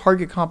minimal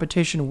target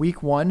competition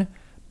week 1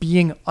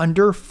 being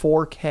under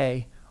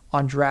 4K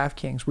on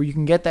DraftKings, where you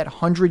can get that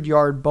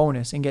 100-yard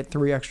bonus and get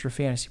 3 extra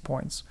fantasy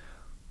points.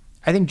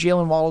 I think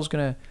Jalen Waddle is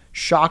going to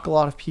shock a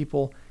lot of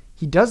people.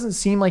 He doesn't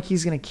seem like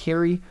he's going to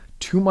carry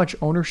too much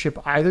ownership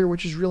either,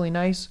 which is really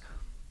nice.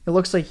 It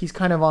looks like he's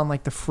kind of on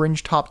like the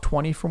fringe top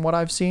 20 from what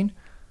I've seen.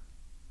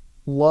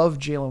 Love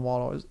Jalen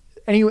Waddle.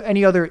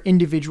 Any other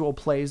individual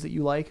plays that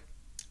you like?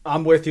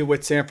 I'm with you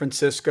with San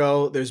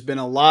Francisco. There's been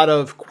a lot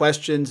of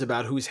questions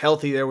about who's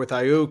healthy there with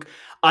Ayuk.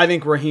 I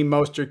think Raheem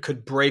Mostert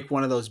could break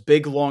one of those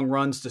big long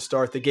runs to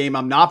start the game.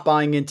 I'm not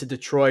buying into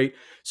Detroit,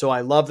 so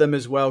I love them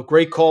as well.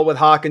 Great call with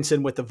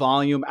Hawkinson with the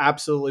volume,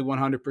 absolutely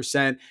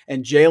 100%.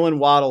 And Jalen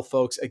Waddle,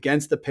 folks,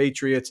 against the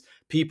Patriots,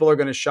 people are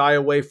going to shy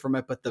away from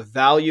it, but the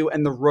value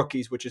and the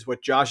rookies, which is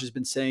what Josh has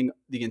been saying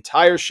the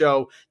entire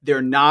show,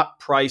 they're not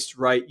priced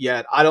right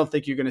yet. I don't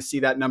think you're going to see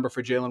that number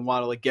for Jalen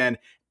Waddle again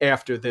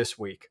after this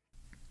week.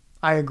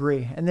 I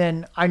agree. And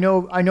then I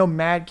know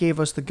Matt gave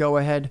us the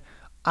go-ahead.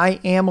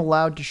 I am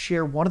allowed to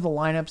share one of the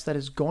lineups that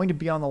is going to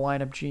be on the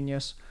Lineup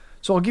Genius.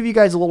 So I'll give you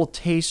guys a little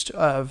taste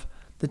of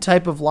the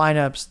type of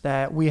lineups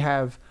that we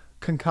have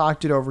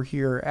concocted over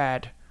here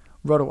at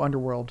Roto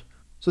Underworld.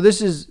 So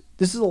this is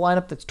a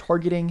lineup that's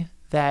targeting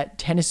that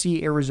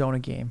Tennessee-Arizona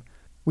game.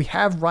 We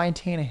have Ryan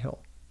Tannehill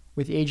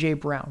with A.J.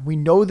 Brown. We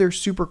know they're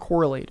super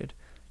correlated.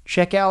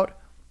 Check out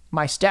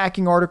my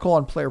stacking article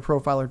on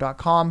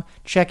playerprofiler.com.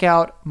 Check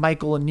out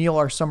Michael and Neil,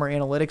 our summer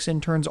analytics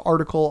interns,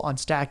 article on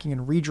stacking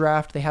and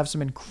redraft. They have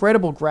some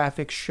incredible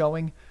graphics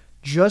showing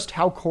just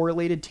how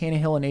correlated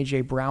Tannehill and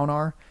A.J. Brown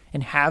are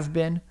and have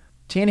been.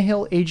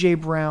 Tannehill, A.J.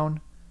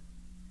 Brown,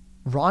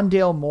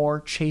 Rondale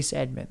Moore, Chase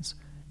Edmonds.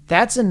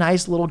 That's a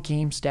nice little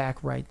game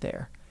stack right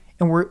there.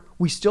 And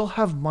we still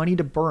have money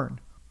to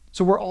burn.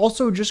 So we're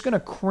also just going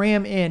to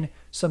cram in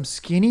some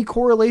skinny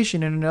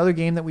correlation in another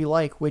game that we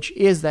like, which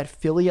is that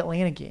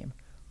Philly-Atlanta game.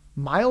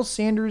 Miles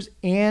Sanders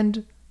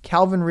and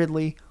Calvin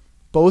Ridley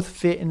both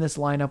fit in this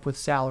lineup with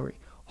salary.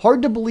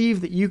 Hard to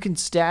believe that you can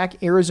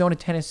stack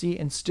Arizona-Tennessee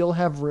and still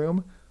have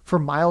room for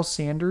Miles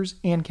Sanders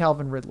and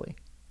Calvin Ridley.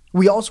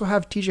 We also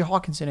have TJ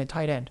Hawkinson at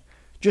tight end.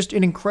 Just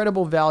an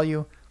incredible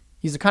value.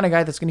 He's the kind of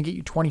guy that's going to get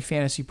you 20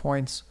 fantasy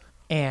points,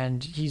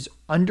 and he's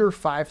under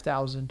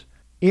 5,000.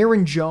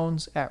 Aaron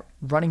Jones at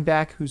running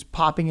back, who's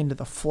popping into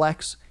the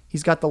flex.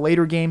 He's got the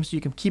later game, so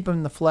you can keep him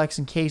in the flex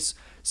in case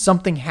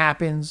something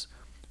happens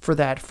for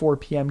that 4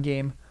 p.m.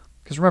 game.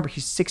 Because remember,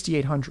 he's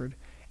 6,800.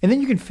 And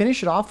then you can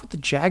finish it off with the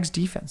Jags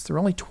defense. They're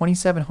only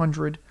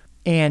 2,700,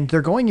 and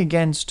they're going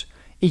against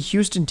a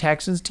Houston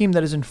Texans team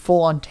that is in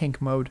full-on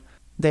tank mode.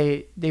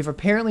 They've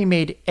apparently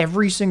made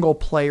every single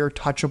player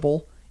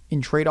touchable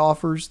in trade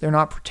offers. They're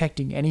not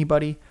protecting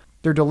anybody.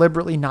 They're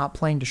deliberately not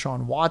playing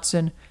Deshaun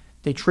Watson.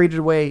 They traded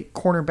away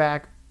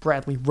cornerback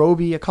Bradley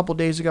Roby a couple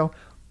days ago.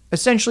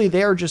 Essentially,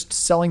 they are just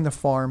selling the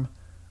farm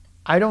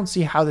I don't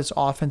see how this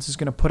offense is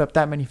going to put up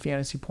that many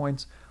fantasy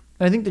points.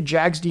 And I think the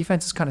Jags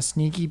defense is kind of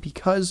sneaky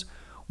because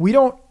we're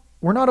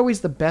not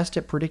always the best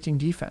at predicting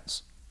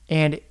defense.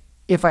 And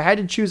if I had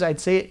to choose, I'd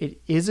say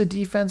it is a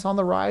defense on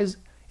the rise.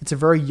 It's a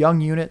very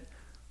young unit,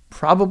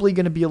 probably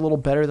going to be a little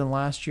better than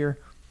last year.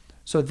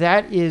 So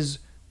that is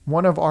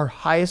one of our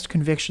highest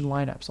conviction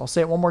lineups. I'll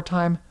say it one more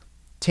time.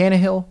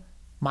 Tannehill,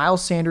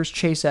 Miles Sanders,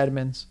 Chase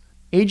Edmonds,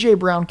 A.J.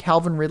 Brown,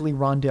 Calvin Ridley,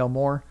 Rondale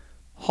Moore,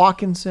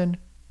 Hawkinson,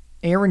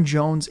 Aaron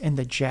Jones, and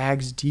the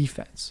Jags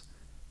defense.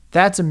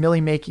 That's a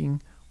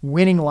milli-making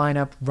winning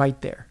lineup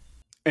right there.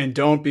 And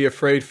don't be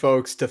afraid,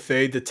 folks, to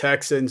fade the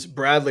Texans.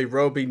 Bradley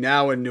Roby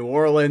now in New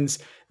Orleans.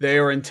 They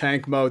are in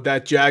tank mode.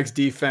 That Jags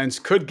defense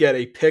could get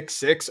a pick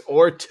 6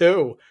 or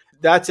 2.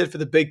 That's it for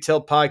the Big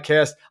Tilt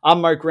Podcast.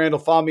 I'm Mike Randall.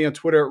 Follow me on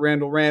Twitter at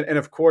Randall Rand. And,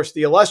 of course,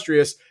 the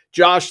illustrious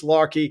Josh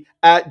Larkey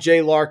at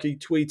JLarkey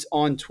tweets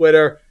on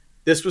Twitter.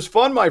 This was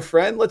fun, my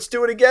friend. Let's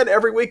do it again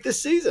every week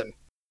this season.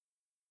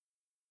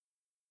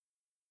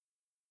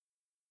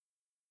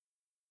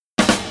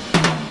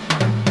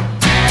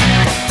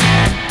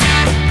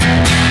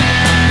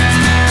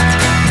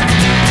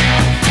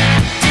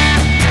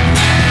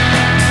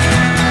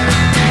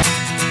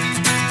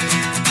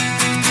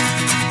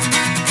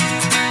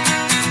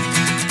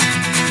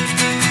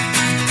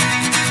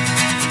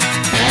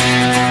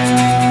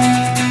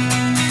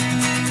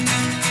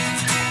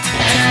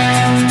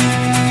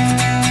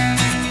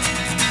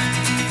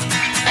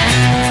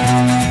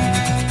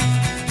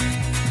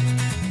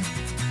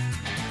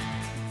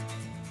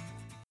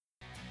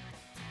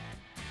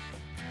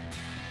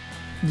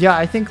 Yeah,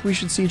 I think we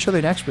should see each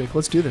other next week.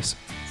 Let's do this.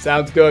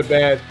 Sounds good,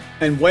 man.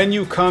 And when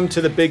you come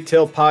to the Big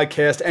Tilt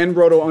Podcast and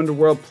Roto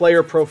Underworld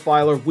Player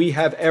Profiler, we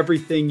have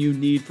everything you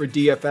need for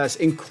DFS,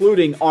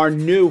 including our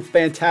new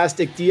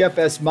fantastic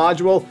DFS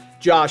module.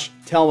 Josh,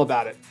 tell them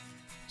about it.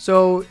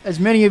 So, as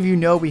many of you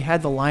know, we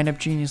had the Lineup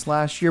Genius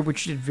last year,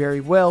 which did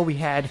very well. We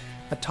had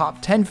a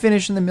top 10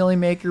 finish in the Millie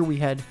Maker. We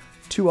had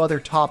 2 other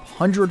top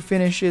 100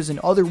 finishes in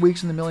other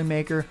weeks in the Millie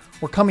Maker.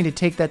 We're coming to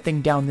take that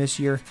thing down this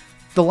year.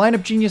 The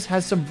Lineup Genius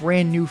has some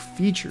brand new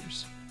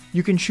features.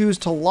 You can choose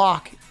to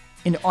lock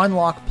and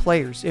unlock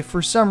players. If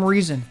for some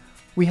reason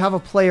we have a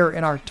player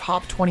in our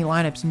top 20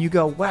 lineups and you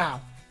go,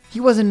 wow, he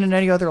wasn't in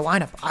any other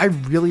lineup, I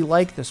really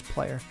like this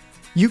player,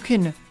 you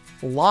can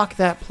lock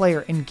that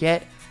player and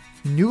get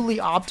newly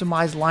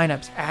optimized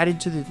lineups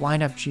added to the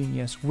Lineup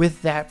Genius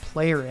with that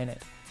player in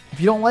it. If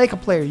you don't like a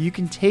player, you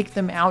can take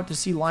them out to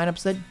see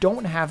lineups that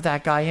don't have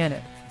that guy in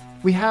it.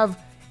 We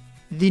have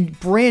the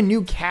brand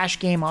new Cash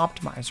Game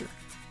Optimizer,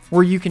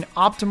 where you can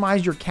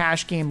optimize your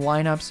cash game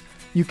lineups.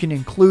 You can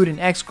include and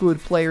exclude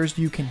players.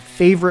 You can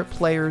favorite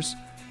players.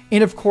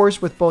 And of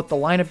course, with both the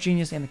Lineup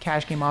Genius and the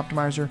Cash Game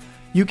Optimizer,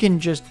 you can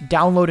just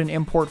download an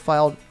import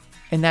file,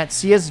 and that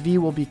CSV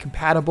will be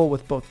compatible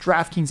with both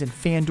DraftKings and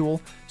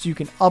FanDuel. So you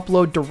can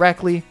upload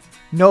directly.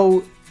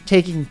 No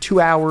taking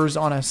 2 hours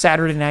on a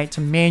Saturday night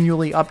to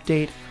manually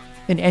update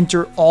and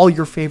enter all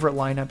your favorite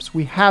lineups.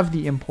 We have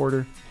the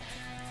importer.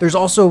 There's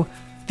also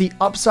the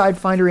Upside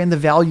Finder and the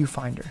Value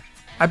Finder.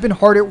 I've been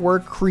hard at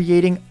work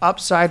creating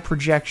upside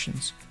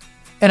projections.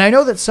 And I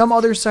know that some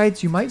other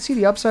sites, you might see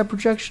the upside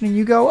projection and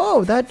you go,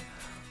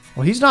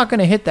 oh, he's not going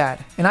to hit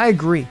that. And I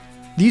agree.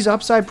 These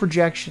upside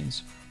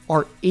projections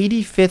are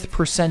 85th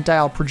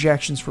percentile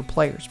projections for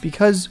players,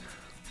 because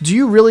do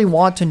you really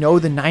want to know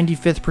the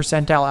 95th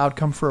percentile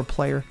outcome for a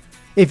player?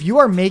 If you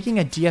are making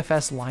a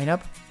DFS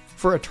lineup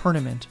for a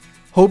tournament,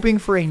 hoping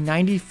for a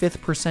 95th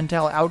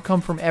percentile outcome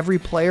from every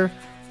player,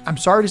 I'm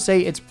sorry to say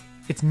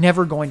it's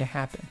never going to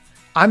happen.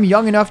 I'm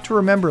young enough to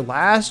remember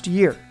last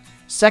year,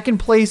 second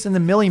place in the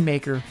Millie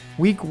Maker,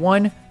 week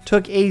 1,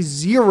 took a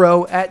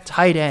 0 at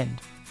tight end.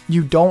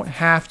 You don't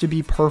have to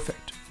be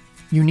perfect.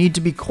 You need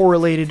to be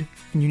correlated,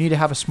 and you need to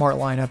have a smart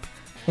lineup.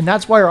 And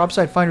that's why our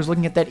Upside Finder is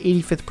looking at that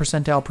 85th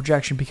percentile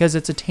projection, because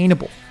it's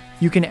attainable.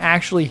 You can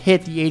actually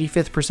hit the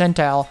 85th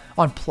percentile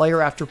on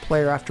player after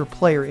player after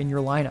player in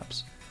your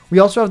lineups. We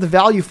also have the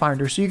Value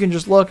Finder, so you can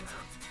just look,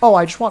 oh,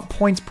 I just want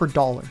points per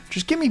dollar.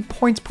 Just give me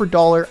points per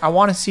dollar. I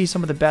want to see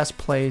some of the best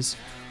plays,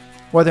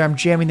 whether I'm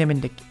jamming them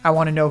into, I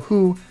want to know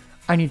who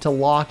I need to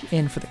lock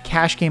in for the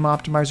Cash Game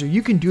Optimizer.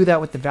 You can do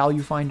that with the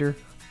Value Finder.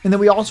 And then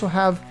we also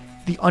have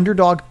the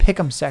Underdog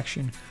Pick'em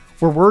section,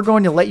 where we're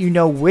going to let you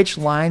know which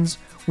lines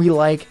we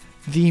like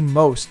the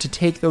most to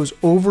take those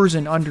overs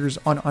and unders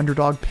on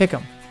Underdog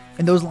Pick'em.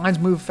 And those lines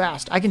move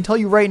fast. I can tell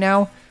you right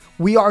now,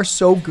 we are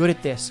so good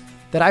at this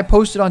that I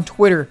posted on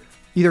Twitter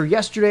either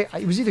yesterday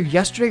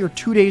or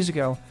 2 days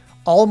ago,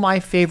 all my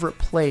favorite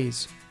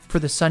plays for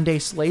the Sunday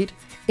slate,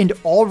 and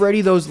already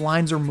those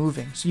lines are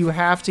moving. So you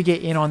have to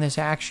get in on this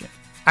action.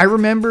 I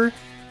remember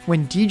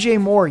when DJ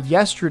Moore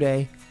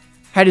yesterday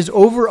had his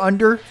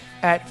over-under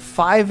at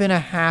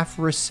 5.5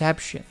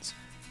 receptions.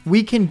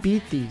 We can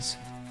beat these.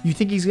 You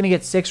think he's going to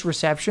get 6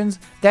 receptions?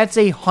 That's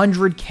a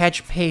 100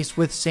 catch pace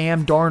with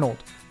Sam Darnold.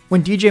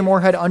 When DJ Moore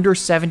had under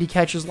 70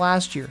 catches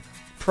last year,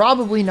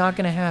 probably not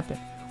going to happen.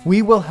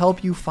 We will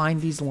help you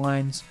find these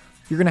lines.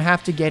 You're going to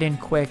have to get in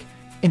quick,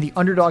 and the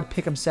Underdog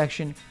Pick'em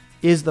section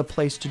is the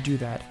place to do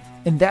that.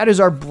 And that is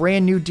our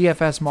brand new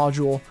DFS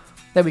module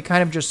that we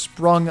kind of just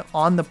sprung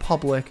on the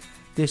public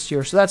this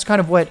year. So that's kind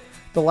of what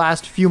the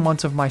last few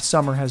months of my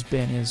summer has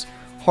been, is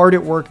hard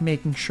at work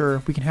making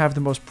sure we can have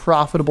the most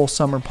profitable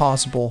summer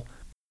possible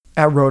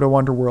at Roto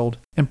Underworld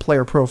and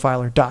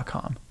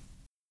playerprofiler.com.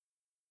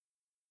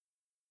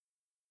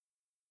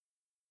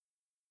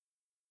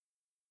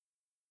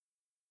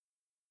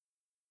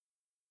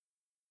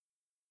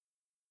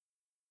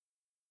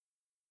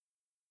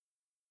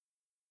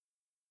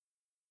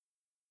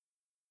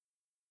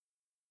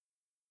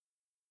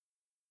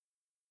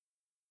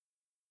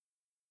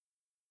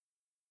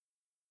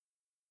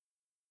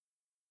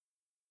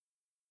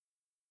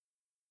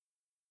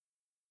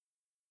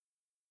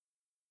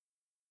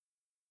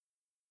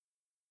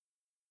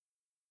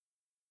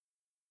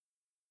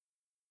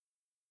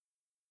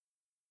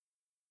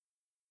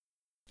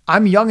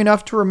 I'm young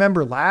enough to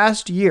remember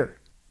last year,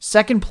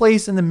 second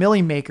place in the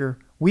Millie Maker,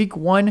 week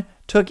 1,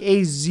 took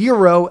a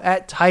 0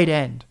 at tight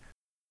end.